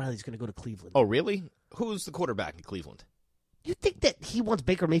Lincoln Riley's going to go to Cleveland. Oh, really? Who's the quarterback in Cleveland? You think that he wants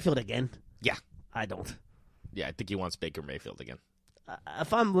Baker Mayfield again? Yeah. I don't. Yeah, I think he wants Baker Mayfield again.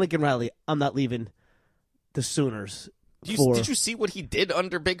 If I'm Lincoln Riley, I'm not leaving the Sooners. Did you see what he did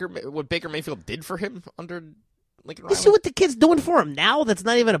under what Baker Mayfield did for him under Lincoln Riley? You see what the kid's doing for him now? That's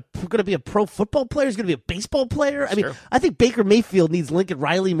not even going to be a pro football player. He's going to be a baseball player. I mean, True. I think Baker Mayfield needs Lincoln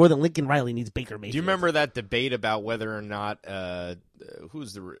Riley more than Lincoln Riley needs Baker Mayfield. Do you remember that debate about whether or not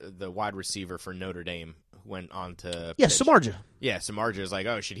who's the wide receiver for Notre Dame went on to Yeah, pitch. Samardzija. Yeah, Samardzija is like,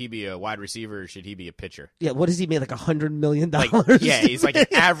 oh, should he be a wide receiver or should he be a pitcher? Yeah, what does he make, like $100 million? Like, yeah, he's like an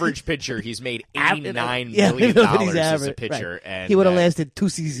average pitcher. He's made $89 million as a pitcher. Right. And he would have lasted 2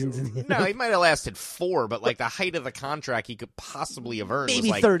 seasons. No, he might have lasted 4, but like the height of the contract he could possibly have earned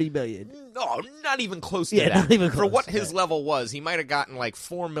Maybe was like $30 million. No, not even close to Yeah, that. not even For close. what his level was, he might have gotten like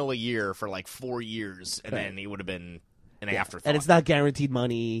 $4 million a year for like 4 years, and Right. then he would have been an afterthought. And it's not guaranteed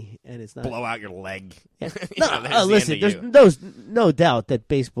money, and it's not. Blow out your leg. Yeah. You No, know, there's the listen, end of there's you. no doubt that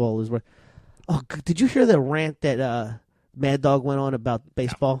baseball is worth. Oh, did you hear the rant that Mad Dog went on about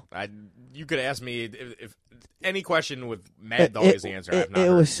baseball? You could ask me if any question with Mad Dog is the answer. I've not It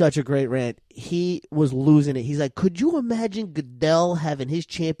heard. was such a great rant. He was losing it. He's like, could you imagine Goodell having his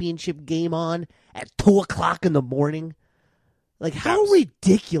championship game on at 2:00 in the morning? Like, how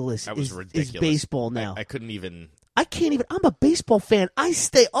ridiculous That was is ridiculous. baseball now? I couldn't even. I can't even. I'm a baseball fan. I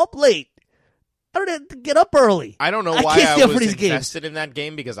stay up late. I don't have to get up early. I don't know I why can't I stay up was for these games. invested in that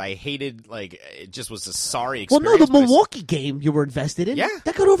game because I hated, like, it just was a sorry Well, experience. no, the but it's- Milwaukee game you were invested in. Yeah.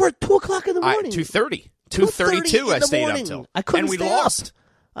 That got over at 2:00 in the morning. 2:30. 2:30 2:32 I in the stayed morning. up till. I couldn't and we stay lost. up.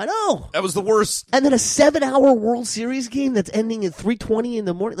 I know. That was the worst. And then a 7-hour World Series game that's ending at 3:20 in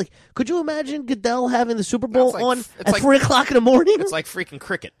the morning. Like, could you imagine Goodell having the Super Bowl like- on it's at like- 3:00 in the morning? It's like freaking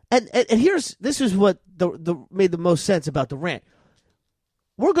cricket. And this is what the made the most sense about the rant.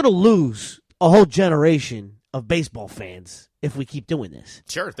 We're going to lose a whole generation of baseball fans if we keep doing this.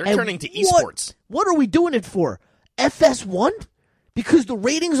 Sure, they're And turning to esports. What are we doing it for? FS1? Because the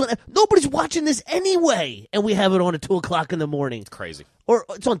ratings on nobody's watching this anyway, and we have it on at 2:00 in the morning. It's crazy. Or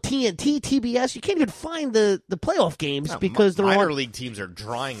it's on TNT, TBS. You can't even find the playoff games No, because they're minor on. league teams are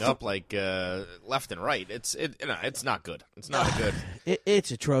drying up like left and right. It's not good. It's not a good.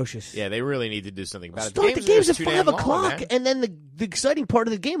 It's atrocious. Yeah, they really need to do something about it. Start the are games just at too damn 5 long, o'clock, man. and then the exciting part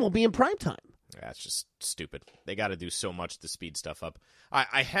of the game will be in prime time. That's just stupid. They got to do so much to speed stuff up.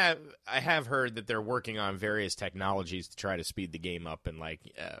 I have heard that they're working on various technologies to try to speed the game up and like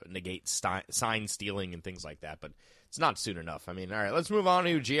negate sign stealing and things like that. But it's not soon enough. I mean, all right, let's move on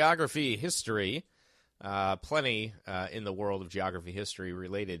to geography, history. Plenty in the world of geography, history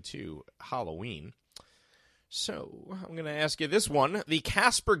related to Halloween. So I'm going to ask you this one: the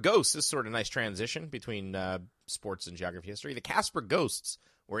Casper Ghosts. This is sort of a nice transition between sports and geography, history. The Casper Ghosts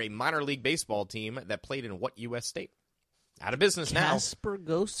were a minor league baseball team that played in what U.S. state? Out of business now. Casper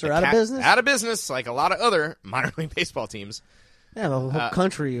Ghosts are out of business? Out of business, like a lot of other minor league baseball teams. Yeah, a whole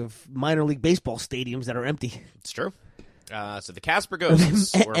country of minor league baseball stadiums that are empty. It's true. So the Casper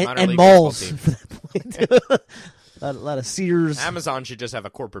Ghosts were a minor and league malls baseball team. for that point. a lot of Sears. Amazon should just have a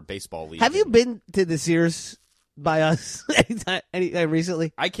corporate baseball league. Have you been to the Sears by us anytime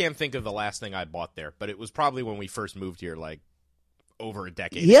recently? I can't think of the last thing I bought there, but it was probably when we first moved here, like over a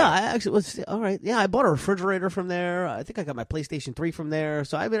decade Yeah, ago. I actually was. All right. Yeah, I bought a refrigerator from there. I think I got my PlayStation 3 from there.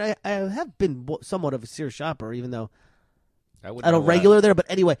 So I mean, I have been somewhat of a Sears shopper, even though I don't regular there. But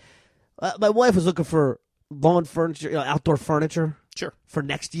anyway, my wife was looking for lawn furniture, outdoor furniture. Sure. For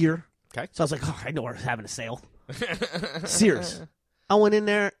next year. Okay. So I was like, oh, I know we're having a sale. Sears. I went in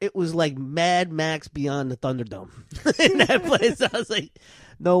there. It was like Mad Max Beyond the Thunderdome in that place. I was like,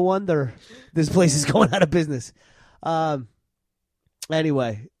 no wonder this place is going out of business.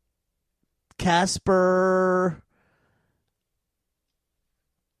 Anyway, Casper.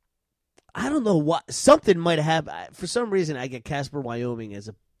 I don't know what something might have happened. For some reason, I get Casper, Wyoming as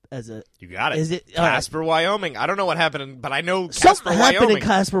a. You got it. Is it all right. Casper, Wyoming? I don't know what happened, but I know Something Casper, happened Wyoming. in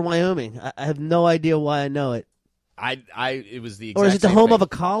Casper, Wyoming. I have no idea why I know it. It was the exact Or is it the same home thing. of a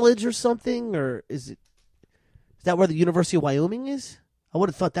college or something? Or is that where the University of Wyoming is? I would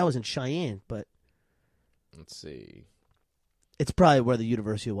have thought that was in Cheyenne, but Let's see. it's probably where the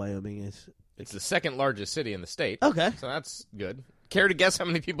University of Wyoming is. It's the second largest city in the state. Okay. So that's good. Care to guess how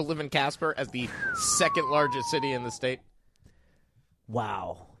many people live in Casper as the second largest city in the state?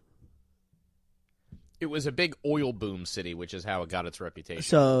 Wow. It was a big oil boom city, which is how it got its reputation.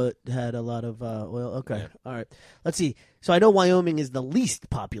 So it had a lot of oil. Okay. Yeah. All right. Let's see. So I know Wyoming is the least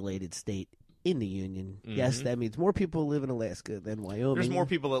populated state in the Union. Mm-hmm. Yes, that means more people live in Alaska than Wyoming. There's more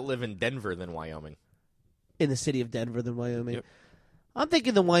people that live in Denver than Wyoming. in the city of Denver than Wyoming. Yep. I'm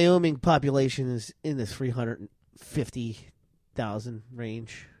thinking the Wyoming population is in the 350,000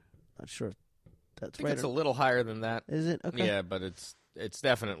 range. Not sure if that's I think right. it's a little higher than that. Is it? Okay. Yeah, but it's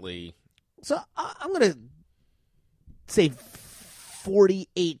definitely... So I'm going to say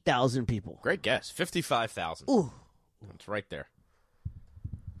 48,000 people. Great guess. 55,000. Ooh. It's right there.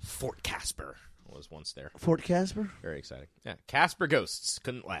 Fort Casper was once there. Fort Casper? Very exciting. Yeah, Casper Ghosts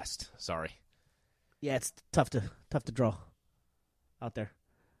couldn't last. Sorry. Yeah, it's tough to draw out there.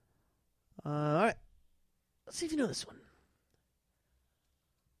 All right. Let's see if you know this one.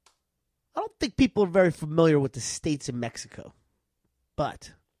 I don't think people are very familiar with the states in Mexico,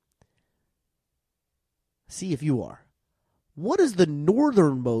 but see if you are. What is the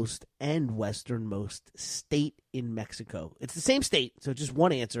northernmost and westernmost state in Mexico? It's the same state, so just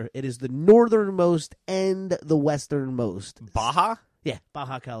one answer. It is the northernmost and the westernmost. Baja? Yeah,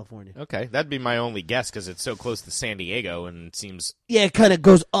 Baja California. Okay, that'd be my only guess because it's so close to San Diego and it seems... Yeah, it kind of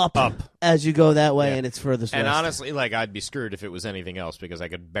goes up as you go that way, Yeah. and it's furthest And west. honestly, like, I'd be screwed if it was anything else because I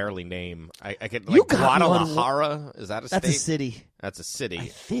could barely name... I could, You like, got one. Guadalajara? Is that a state? That's a city. That's a city. I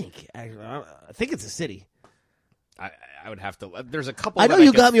think. I think it's a city. I would have to... There's a couple I know that you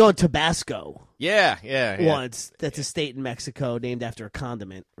could- got me on Tabasco Yeah. once. That's a state in Mexico named after a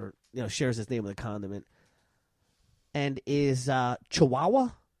condiment, or shares its name with a condiment. And is Chihuahua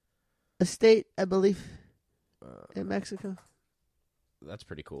a state, I believe, in Mexico? That's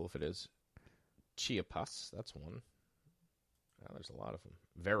pretty cool if it is. Chiapas, that's one. Oh, there's a lot of them.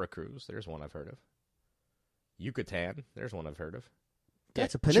 Veracruz, there's one I've heard of. Yucatan, there's one I've heard of.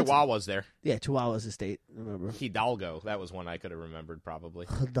 That's Yeah, a peninsula. Chihuahua's there. Yeah, Chihuahua's a state. Remember? Hidalgo, that was one I could have remembered probably.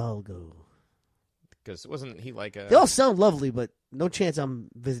 Hidalgo. Because wasn't he like a... They all sound lovely, but no chance I'm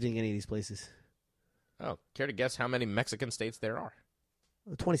visiting any of these places. Oh, care to guess how many Mexican states there are?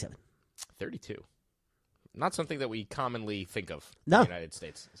 27. 32. Not something that we commonly think of No. in the United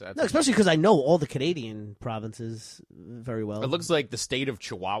States. So that's No, especially because I know all the Canadian provinces very well. It looks like the state of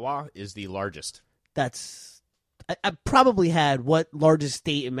Chihuahua is the largest. I probably had what largest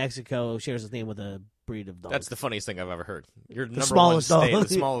state in Mexico shares its name with a breed of dog. That's the funniest thing I've ever heard. Your number smallest one state, dog.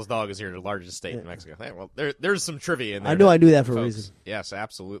 the smallest dog is your largest state in Mexico. Yeah, well, there's some trivia in there. I knew that for a folks. reason. Yes,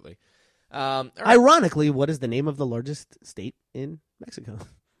 absolutely. All right. Ironically, what is the name of the largest state in Mexico?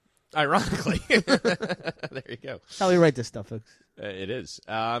 Ironically. There you go. That's how we write this stuff, folks. It is.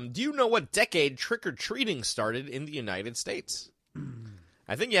 Do you know what decade trick-or-treating started in the United States?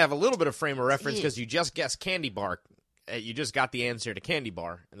 I think you have a little bit of frame of reference because you just guessed candy bar. You just got the answer to candy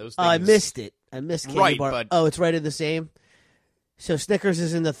bar. And those things... I missed it. I missed candy Right, bar. but- Oh, it's right in the same. So Snickers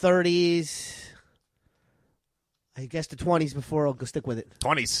is in the 30s. I guess the 20s before. I'll go stick with it.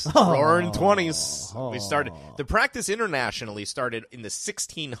 20s. Oh. Roaring 20s. We started. The practice internationally started in the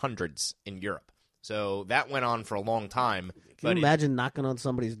 1600s in Europe. So that went on for a long time. Can you imagine knocking on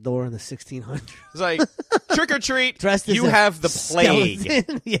somebody's door in the 1600s? It's like, trick or treat, Dressed as you a have the plague.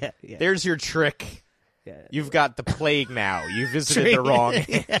 skeleton. yeah. There's your trick. Yeah. You've got the plague now. You visited the wrong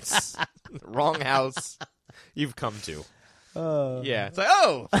wrong house you've come to. Yeah. It's like,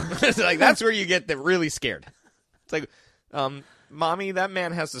 oh. It's like, that's where you get really scared. It's like, Mommy, that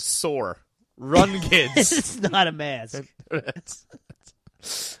man has a sore. Run, kids. It's not a mask.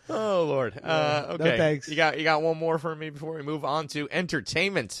 Oh, Lord. Okay. No thanks. You got one more for me before we move on to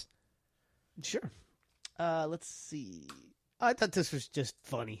entertainment. Sure. Let's see. I thought this was just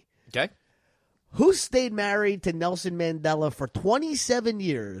funny. Okay. Who stayed married to Nelson Mandela for 27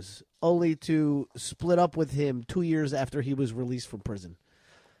 years, only to split up with him 2 years after he was released from prison?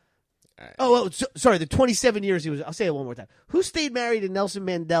 Sorry, the 27 years he was... I'll say it one more time. Who stayed married to Nelson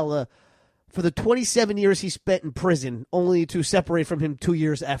Mandela for the 27 years he spent in prison, only to separate from him 2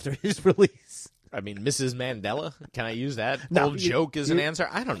 years after his release? I mean, Mrs. Mandela? Can I use that No, old joke as an answer?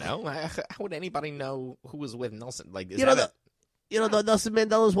 I don't know. How would anybody know who was with Nelson? Like, is that You know the Nelson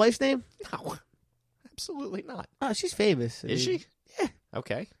Mandela's wife's name? No, absolutely not. Oh, she's famous. Is she? Yeah.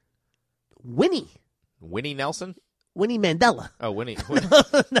 Okay. Winnie Nelson? Winnie Mandela. Oh, Winnie.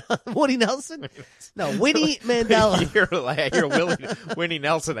 No, Winnie Nelson? No, Winnie Mandela. I hear Winnie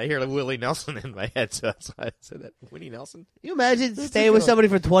Nelson. I hear Willie Nelson in my head, so that's why I said that. Winnie Nelson? Can you imagine staying with somebody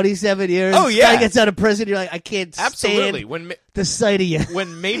for 27 years? Oh, yeah. Guy gets out of prison, you're like, I can't Absolutely. stand the sight of you.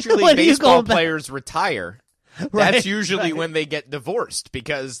 When Major When League are you Baseball going back? players retire, Right, that's usually right. when they get divorced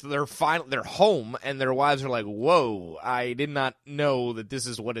because they're home and their wives are like, "Whoa, I did not know that this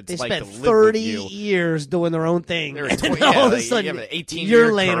is what it's They like spent to live 30 with you." years doing their own thing. They're And 20 then all of a you sudden, have an 18-year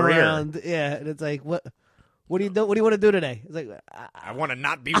you're laying career. around. Yeah, and it's like, what do you do? What do you want to do today? It's like, I want to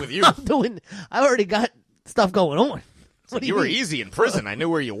not be with you. I already got stuff going on. What do You you were mean? easy in prison. I knew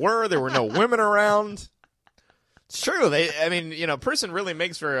where you were. There were no women around. It's true. Prison really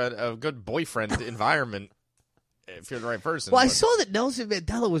makes for a good boyfriend environment if you're the right person. Well, I but- saw that Nelson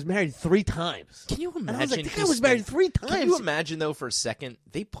Mandela was married 3 times. Can you imagine? And I was like, that guy he was married spent- 3 times. Can you imagine, though, for a second,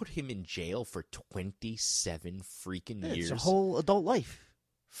 they put him in jail for 27 freaking Yeah, years? it's a whole adult life.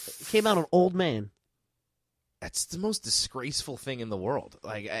 He came out an old man. That's the most disgraceful thing in the world.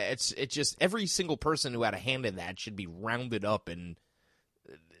 Like, it's just every single person who had a hand in that should be rounded up, and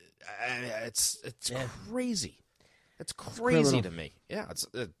it's Yeah. crazy. It's crazy criminal. to me. Yeah,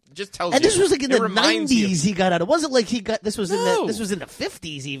 it just tells And you. this was like in the it reminds you- 90s. He got out. It wasn't like he got. This was No. this was in the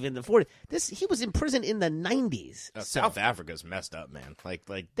 50s, even the 40s. He was in prison in the 90s. South Africa's messed up, man. Like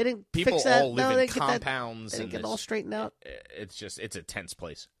They didn't people fix that. all live No, in they didn't get that- compounds They didn't and get it all straightened out. it's a tense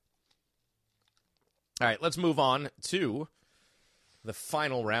place. All right, let's move on to the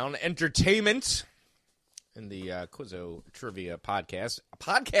final round, entertainment, in the Quizzo Trivia Podcast.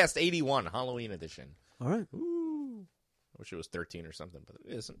 Podcast 81, Halloween edition. All right. Ooh. I wish it was 13 or something, but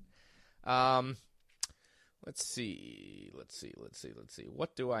it isn't. Let's see.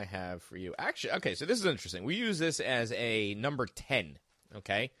 What do I have for you? Actually, okay, so this is interesting. We use this as a number 10,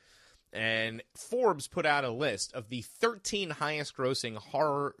 okay? And Forbes put out a list of the 13 highest-grossing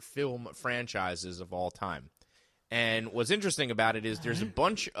horror film franchises of all time. And what's interesting about it is there's a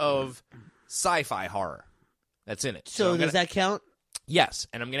bunch of sci-fi horror that's in it. So does that count? Yes,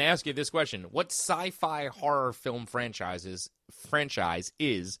 and I'm going to ask you this question. What sci-fi horror film franchise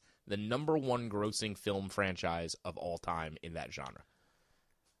is the number one grossing film franchise of all time in that genre?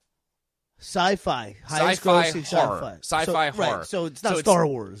 Sci-fi. Highest Sci-fi grossing horror. Sci-fi horror. Right, so it's not Star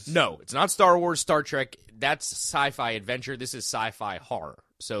Wars. No, it's not Star Wars, Star Trek. That's sci-fi adventure. This is sci-fi horror.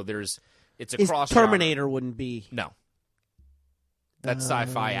 So it's a cross Terminator wouldn't be. No. That's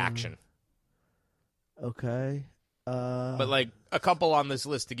sci-fi action. Okay. But like a couple on this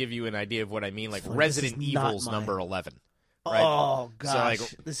list to give you an idea of what I mean, like Like, Resident this is not Evil's my- number 11. Right? Oh gosh, So,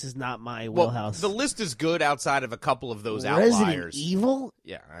 like, this is not my well, wheelhouse. the list is good outside of a couple of those Resident outliers. Evil.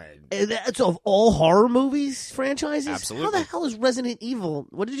 Yeah, And that's of all horror movies franchises. Absolutely. How the hell is Resident Evil?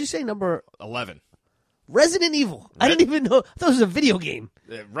 What did you say? Number 11. Resident Evil. I didn't even know. I thought it was a video game.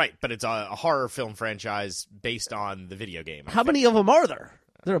 Right, but it's a horror film franchise based on the video game. How many of them are there?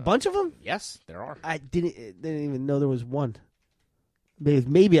 Is there a bunch of them? Yes, there are. I didn't even know there was one.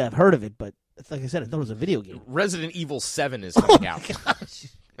 Maybe I've heard of it, but like I said, I thought it was a video game. Resident Evil 7 is coming out. Gosh,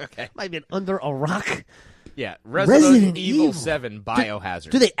 Okay. might have been under a rock. Yeah, Resident Evil Evil. 7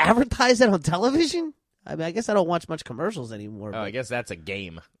 Biohazard. Do they advertise that on television? I mean, I guess I don't watch much commercials anymore. Oh, but- I guess that's a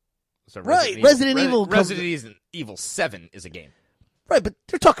game. So Right, Resident Evil comes- Resident Evil 7 is a game. Right, but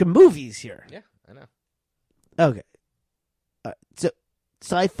they're talking movies here. Yeah, I know. Okay. So,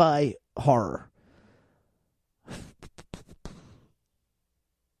 sci-fi horror.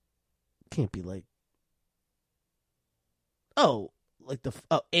 Can't be like... Oh, like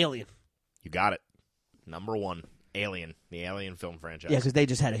Alien. You got it. Number 1, Alien, the Alien film franchise. Yeah, because they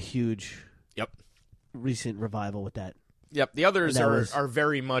just had a huge Yep. recent revival with that. Yep, the others And that was- are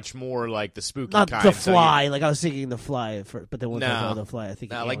very much more like the spooky Not kind. The so Fly. Like, I was thinking The Fly, but they won't No. talk about The Fly. I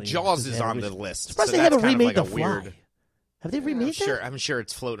think No, like Alien, Jaws because is they had on a the recent- list. Surprised so they that's haven't kind of remade like The a weird. Fly. Have they remade that? I'm sure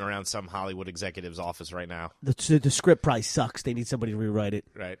it's floating around some Hollywood executive's office right now. The script probably sucks. They need somebody to rewrite it.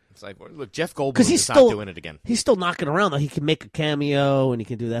 Right? It's like, well, look, Jeff Goldblum Because he's is still not doing it again. He's still knocking around though. He can make a cameo and he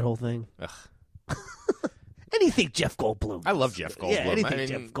can do that whole thing. Ugh. Anything Jeff Goldblum. I love Jeff Goldblum. Yeah, anything I mean,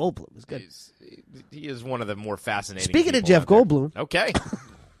 Jeff Goldblum is good. He is one of the more fascinating. Speaking of people Jeff out there. Goldblum, Okay,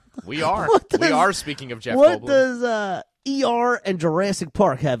 we are. What We does- are speaking of Jeff what Goldblum. does ER and Jurassic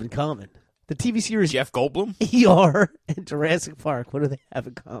Park have in common? The TV series Jeff Goldblum? ER and Jurassic Park. What do they have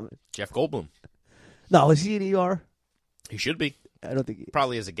in common? Jeff Goldblum. No, is he in ER? He should be. I don't think he is.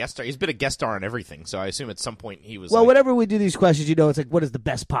 Probably as a guest star. He's been a guest star on everything, so I assume at some point he was Well, like, whenever we do these questions, it's like, what is the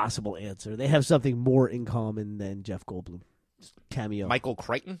best possible answer? They have something more in common than Jeff Goldblum. Cameo. Michael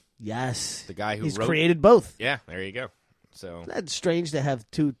Crichton, Yes. the guy who He's wrote. created both. Yeah, there you go. So That's strange to have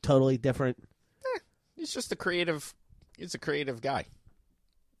two totally different. he's just a creative. He's a creative guy.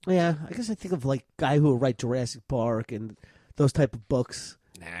 Yeah, I guess I think of like guy who would write Jurassic Park and those type of books,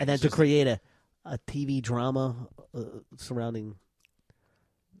 Nah, and then he's to just- create a TV drama surrounding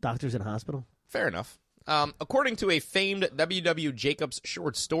doctors in hospital. Fair enough. According to a famed W.W. Jacobs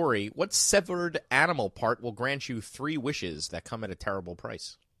short story, what severed animal part will grant you 3 wishes that come at a terrible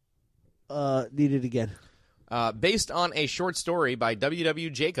price? Need it again. Based on a short story by W.W.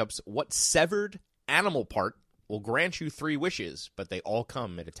 Jacobs, what severed animal part will grant you 3 wishes, but they all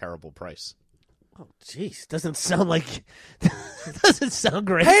come at a terrible price? Oh, jeez, doesn't sound like. Doesn't sound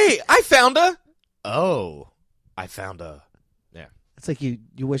great. Hey, I found a. Oh, I found a. Yeah. It's like you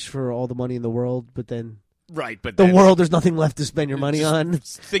wish for all the money in the world, but then Right, but the then world there's nothing left to spend your money just on.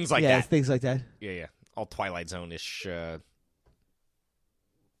 things like yeah, that. things like that. Yeah. All Twilight Zone-ish. It's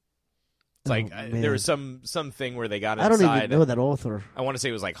like man. there was some thing where they got I inside. don't even know that author. I want to say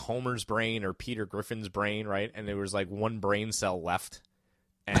it was like Homer's brain or Peter Griffin's brain, right? And there was like one brain cell left,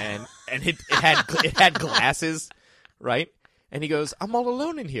 and it had glasses, right? And he goes, "I'm all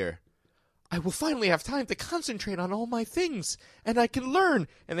alone in here. I will finally have time to concentrate on all my things, and I can learn.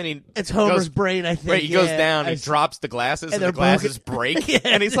 And then it's Homer's brain, I think. Right, he goes down, he drops the glasses, and the glasses break. Yeah.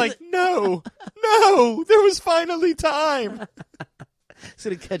 And he's like, no, there was finally time. He's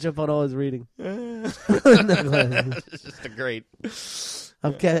going to catch up on all his reading. It's just a great...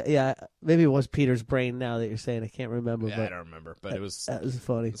 Maybe it was Peter's brain now that you're saying. I can't remember. Yeah, but I don't remember, but it was... That was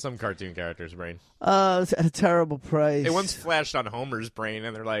funny. Some cartoon character's brain. It's at a terrible price. It once flashed on Homer's brain,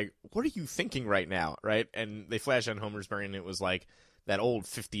 and they're like, what are you thinking right now, right? And they flashed on Homer's brain, and it was like that old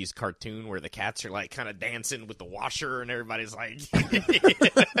 50s cartoon where the cats are like kind of dancing with the washer, and everybody's like...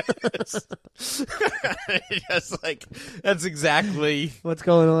 Just like, that's exactly... What's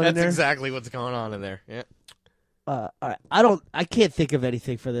going on in there? That's exactly what's going on in there, yeah. All right. I can't think of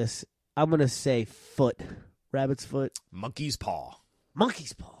anything for this. I'm going to say foot. Rabbit's foot. Monkey's paw.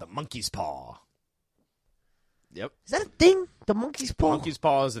 Monkey's paw. The monkey's paw. Yep. Is that a thing? The monkey's paw? Monkey's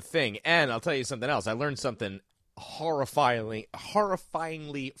paw is a thing. And I'll tell you something else. I learned something horrifyingly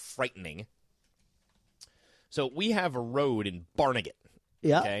frightening. So we have a road in Barnegat.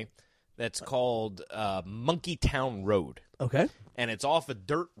 Yeah. Okay. That's called Monkey Town Road. Okay. And it's off a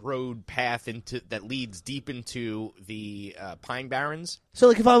dirt road path that leads deep into the Pine Barrens. So,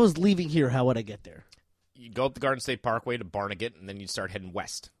 like, if I was leaving here, how would I get there? You go up the Garden State Parkway to Barnegat, and then you start heading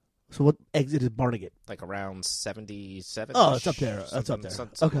west. So, what exit is Barnegat? Like around 77. Oh, it's up there. That's up there.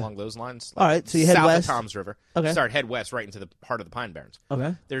 Something Okay. along those lines. All right, so you head south west. of Toms River. Okay. Head west right into the heart of the Pine Barrens.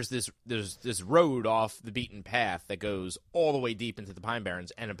 Okay. There's this road off the beaten path that goes all the way deep into the Pine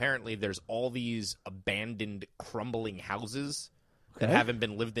Barrens, and apparently there's all these abandoned, crumbling houses that haven't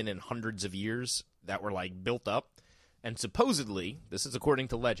been lived in hundreds of years that were like built up. And supposedly, this is according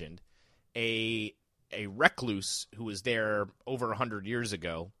to legend, a recluse who was there over 100 years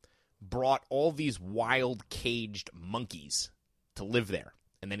ago brought all these wild caged monkeys to live there.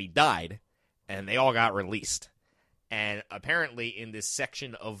 And then he died, and they all got released. And apparently in this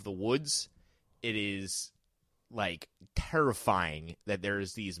section of the woods, it is like terrifying that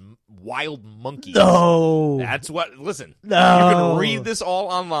there's these wild monkeys. No. That's what, listen. No. You can read this all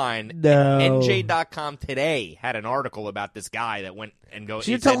online. No. NJ.com today had an article about this guy that went and go.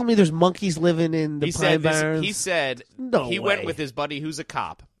 So you're telling me there's monkeys living in the Pine Barrens? He said No he way. went with his buddy who's a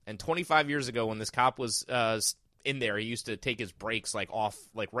cop. And 25 years ago when this cop was in there, he used to take his breaks like off,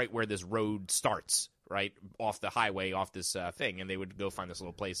 like right where this road starts, right? Off the highway, off this thing. And they would go find this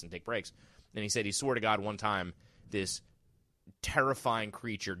little place and take breaks. And he said he swore to God one time this terrifying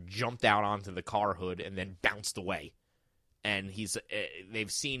creature jumped out onto the car hood and then bounced away. And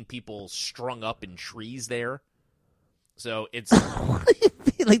they've seen people strung up in trees there. So it's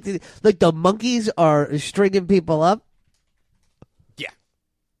like the monkeys are stringing people up. Yeah.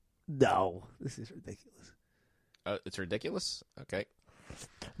 No, this is ridiculous. It's ridiculous. Okay.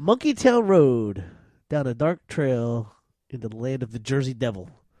 Monkey Town Road down a dark trail into the land of the Jersey Devil.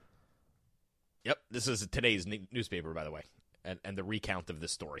 Yep, this is today's newspaper, by the way, and the recount of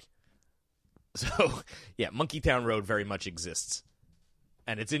this story. So, yeah, Monkey Town Road very much exists,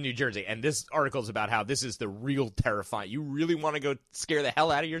 and it's in New Jersey. And this article is about how this is the real terrifying. You really want to go scare the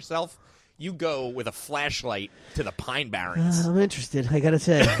hell out of yourself? You go with a flashlight to the Pine Barrens. I'm interested. I gotta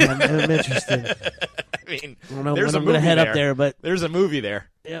say, I'm interested. I mean, I don't know there's when a I'm gonna movie head there. up there, but There's a movie there.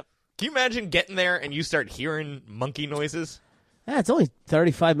 Yep. Can you imagine getting there and you start hearing monkey noises? Yeah, it's only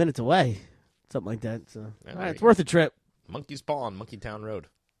 35 minutes away, something like that. So Yeah, it's worth a trip. Monkey's Paw on Monkey Town Road.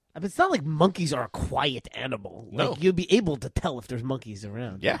 But it's not like monkeys are a quiet animal. Like, No. you'd be able to tell if there's monkeys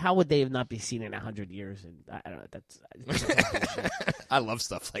around. Yeah. How would they not be seen in 100 years? And I don't know. That's I love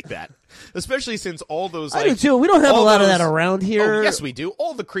stuff like that, especially since all those. I Like, do too. We don't have a all lot of those- that around here. Oh, yes, we do.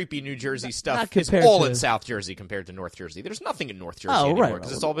 All the creepy New Jersey stuff Not is compared all to- in South Jersey compared to North Jersey. There's nothing in North Jersey Oh, anymore right.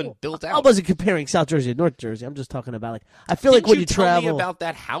 because it's all been built I out. wasn't comparing South Jersey to North Jersey. I'm just talking about I feel Didn't like when you tell travel me about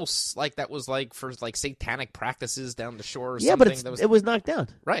that house that was for satanic practices down the shore or yeah, something? but it was knocked down.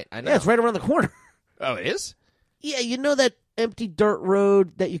 Right, I know. Yeah, it's right around the corner. Oh, it is? Yeah, you know that empty dirt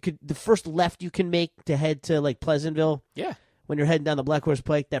road that the first left you can make to head to like Pleasantville Yeah. when you're heading down the Black Horse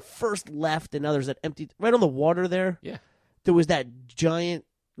Pike. That first left, and now there's that empty right on the water there. Yeah. There was that giant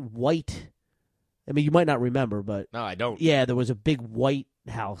white. I mean, you might not remember, but No, I don't. yeah, there was a big white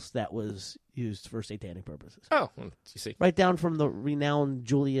house that was used for satanic purposes. Oh, well, you see. Right down from the renowned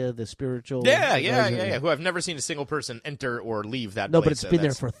Julia, the spiritual. Yeah. Who I've never seen a single person enter or leave that No, place. but it's so been there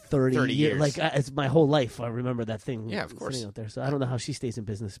that's for 30 years. years. Like, it's my whole life. I remember that thing. Yeah, of course. Sitting out there. So I don't know how she stays in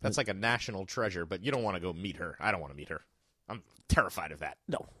business. But That's like a national treasure, but you don't want to go meet her. I don't want to meet her. I'm terrified of that.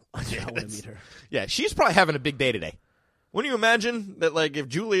 no, I don't want to meet her. Yeah, she's probably having a big day today. Wouldn't you imagine that, like, if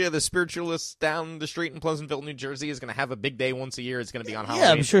Julia the spiritualist down the street in Pleasantville, New Jersey, is going to have a big day once a year? It's going to be on Halloween.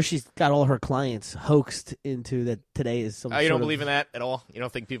 Yeah, I'm sure she's got all her clients hoaxed into that today is some. You don't believe in that at all? You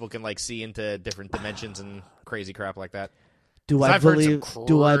don't think people can, like, see into different dimensions and crazy crap like that? I've heard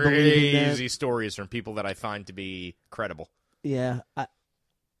some crazy stories from people that I find to be credible. Yeah.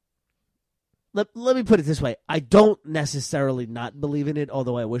 Let me put it this way: I don't necessarily not believe in it,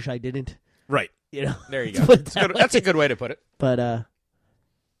 although I wish I didn't. Right. You know, there you go. That's a good way to put it. But all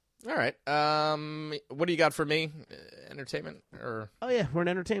right. What do you got for me? Entertainment or? Oh yeah, we're in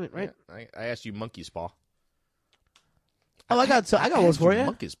entertainment, right? Yeah, I asked you monkey's paw. Oh, I got one for you.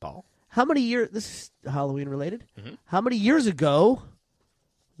 Monkey's paw. How many years? This is Halloween related. Mm-hmm. How many years ago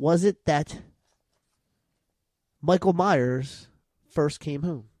was it that Michael Myers first came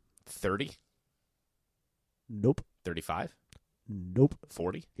home? 30. Nope. 35. Nope.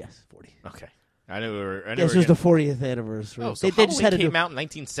 40. Yes, 40. Okay. I knew we were. This was the 40th anniversary. Oh, so they just had came out in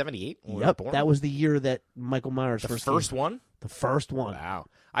 1978. Yep, that was the year that Michael Myers first one. The first one. Wow.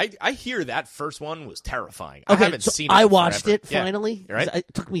 I hear that first one was terrifying. Okay, I haven't seen it. I watched forever. it finally. Yeah, right?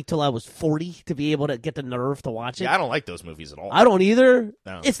 It took me till I was 40 to be able to get the nerve to watch it. Yeah, I don't like those movies at all. I don't either.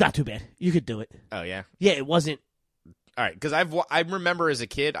 No. It's not too bad. You could do it. Oh yeah. Yeah, it wasn't. All right, because I remember as a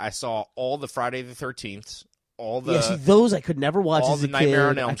kid I saw all the Friday the 13th. See, those I could never watch all as a the Nightmare kid.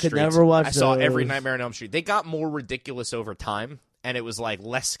 on Elm I could Street. never watch I saw those. every Nightmare on Elm Street. They got more ridiculous over time, and it was like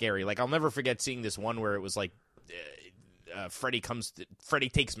less scary. Like I'll never forget seeing this one where it was like Freddy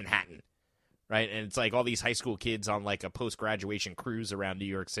takes Manhattan, right? And it's like all these high school kids on like a post-graduation cruise around New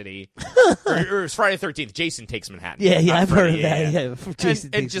York City. or it was Friday the 13th. Jason takes Manhattan. Yeah, I've heard of Freddy, that. Yeah,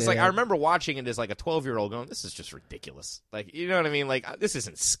 Jason and takes just Manhattan. like I remember watching it as like a 12-year-old going, "This is just ridiculous." Like you know what I mean? Like this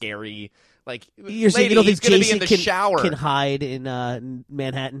isn't scary. Like, you're saying you don't think Jason Jason shower. can hide in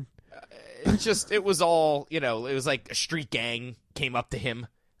Manhattan? It was all, it was like a street gang came up to him.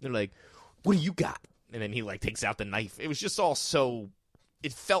 They're like, "What do you got?" And then he like takes out the knife. It was just all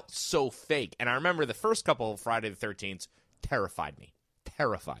it felt so fake. And I remember the first couple of Friday the 13th terrified me.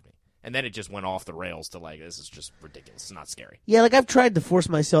 And then it just went off the rails to like, this is just ridiculous. It's not scary. Yeah, like I've tried to force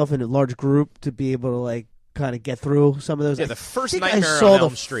myself in a large group to be able to like kind of get through some of those. Yeah, the first I Nightmare saw on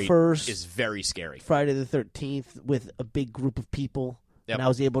Elm the Street first is very scary. Friday the 13th with a big group of people, Yep. and I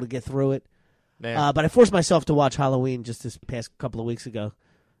was able to get through it. Yeah. But I forced myself to watch Halloween just this past couple of weeks ago,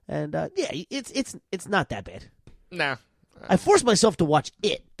 and it's not that bad. Nah. I forced myself to watch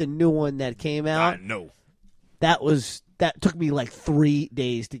it, the new one that came out. No. That took me like 3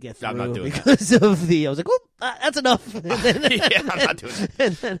 days to get through. I'm not doing because of I was like, oh, that's enough. Yeah, I'm not doing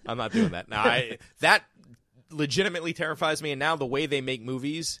that. I'm not doing that. Now, that legitimately terrifies me, and now the way they make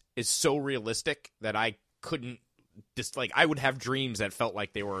movies is so realistic that I couldn't I would have dreams that felt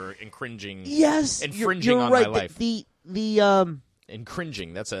like they were infringing. Yes, infringing you're on right. my life. The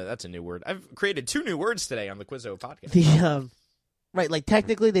Infringing. That's a new word. I've created 2 new words today on the Quizzo podcast. Right, like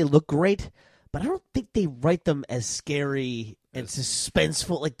technically they look great, but I don't think they write them as scary and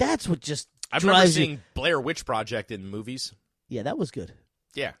suspenseful. Like that's what just I remember drives seeing you. Blair Witch Project in movies. Yeah, that was good.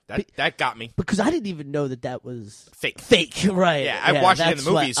 Yeah, that got me. Because I didn't even know that was Fake, right? Yeah, I watched it in the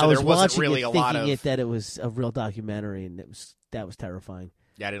movie, so there wasn't really a lot of that it was a real documentary, and that was terrifying.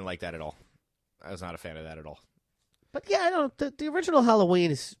 Yeah, I didn't like that at all. I was not a fan of that at all. But yeah, I don't. The original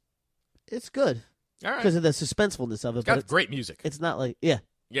Halloween it's good All right, because of the suspensefulness of it. it's got but great music. It's not like yeah.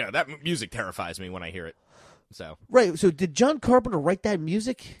 That music terrifies me when I hear it. So Right. So did John Carpenter write that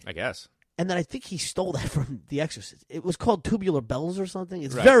music? I guess. And then I think he stole that from The Exorcist. It was called Tubular Bells or something.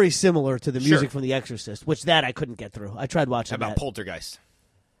 It's Right. very similar to the music Sure. from The Exorcist, which that I couldn't get through. I tried watching How about that. Poltergeist?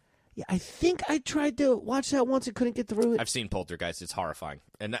 Yeah, I think I tried to watch that once and couldn't get through it. I've seen Poltergeist. It's horrifying.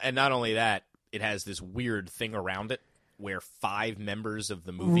 And not only that, it has this weird thing around it where 5 members of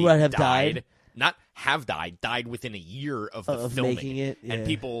the movie Right, have died. Not have died within a year of the Of filming. making it, yeah. And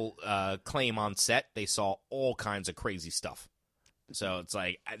people claim on set they saw all kinds of crazy stuff. So it's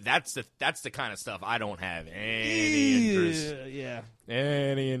like that's the kind of stuff I don't have any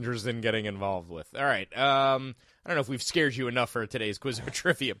interest in getting involved with. All right. I don't know if we've scared you enough for today's Quizzo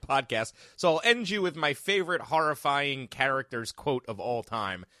Trivia podcast, so I'll end you with my favorite horrifying character's quote of all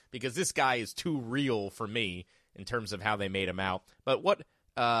time, because this guy is too real for me in terms of how they made him out. But what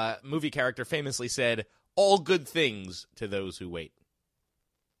movie character famously said, "All good things to those who wait"?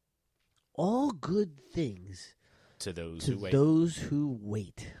 All good things To those to who wait. those who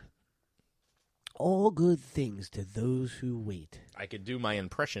wait. All good things to those who wait. I could do my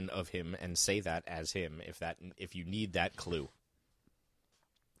impression of him and say that as him if you need that clue.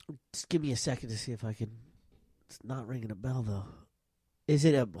 Just give me a second to see if I can. It's not ringing a bell though. Is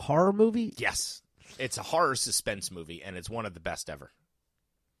it a horror movie? Yes. It's a horror suspense movie, and it's one of the best ever.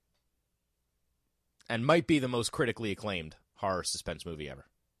 And might be the most critically acclaimed horror suspense movie ever.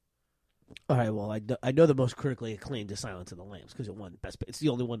 All right, well, I know the most critically acclaimed is Silence of the Lambs because it won Best. It's the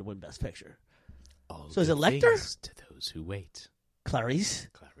only one to win Best Picture. So is it Lecter? To those who wait. Clarice.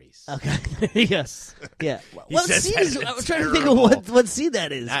 Clarice. Okay. Yes. Yeah. What says scene that is? it's I'm trying to think terrible. of what scene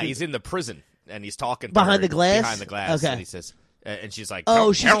that is. Nah, he's in the prison, and he's talking to Behind her the glass? Behind the glass. Okay. And he says, and she's like, Oh,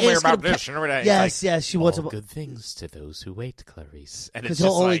 tell, she's tell me asking about him- this. And everything. Yes, He's like, yes, she wants all to- good things to those who wait, Clarice. And Because it's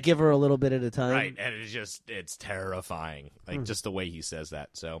he'll just only like, give her a little bit at a time. right, and it's terrifying, like just the way he says that.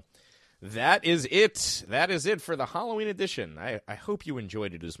 So that is it. That is it for the Halloween edition. I hope you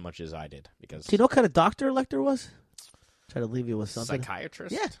enjoyed it as much as I did, because Do you know what kind of doctor Lecter was? Try to leave you with something.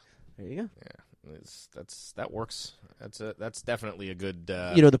 psychiatrist. Yeah. There you go. Yeah, that works. That's definitely a good.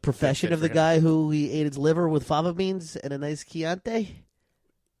 You know the profession fit of the for him. guy who he ate his liver with fava beans and a nice Chianti?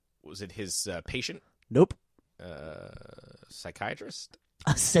 Was it his patient? Nope. Psychiatrist?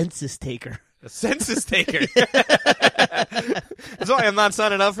 A census taker. A census taker. That's why I'm not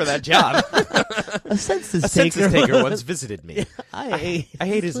signing up for that job. A census A taker. census taker once visited me. I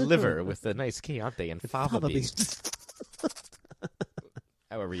ate his liver with a nice Chianti and fava fava beans. beans.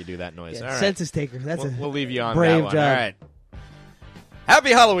 However you do that noise. Yeah, All right. census taker. That's We'll leave you on brave that one. job. All right.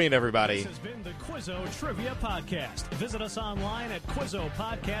 Happy Halloween, everybody. This has been the Quizzo Trivia Podcast. Visit us online at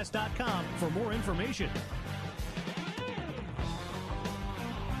QuizzoPodcast.com for more information.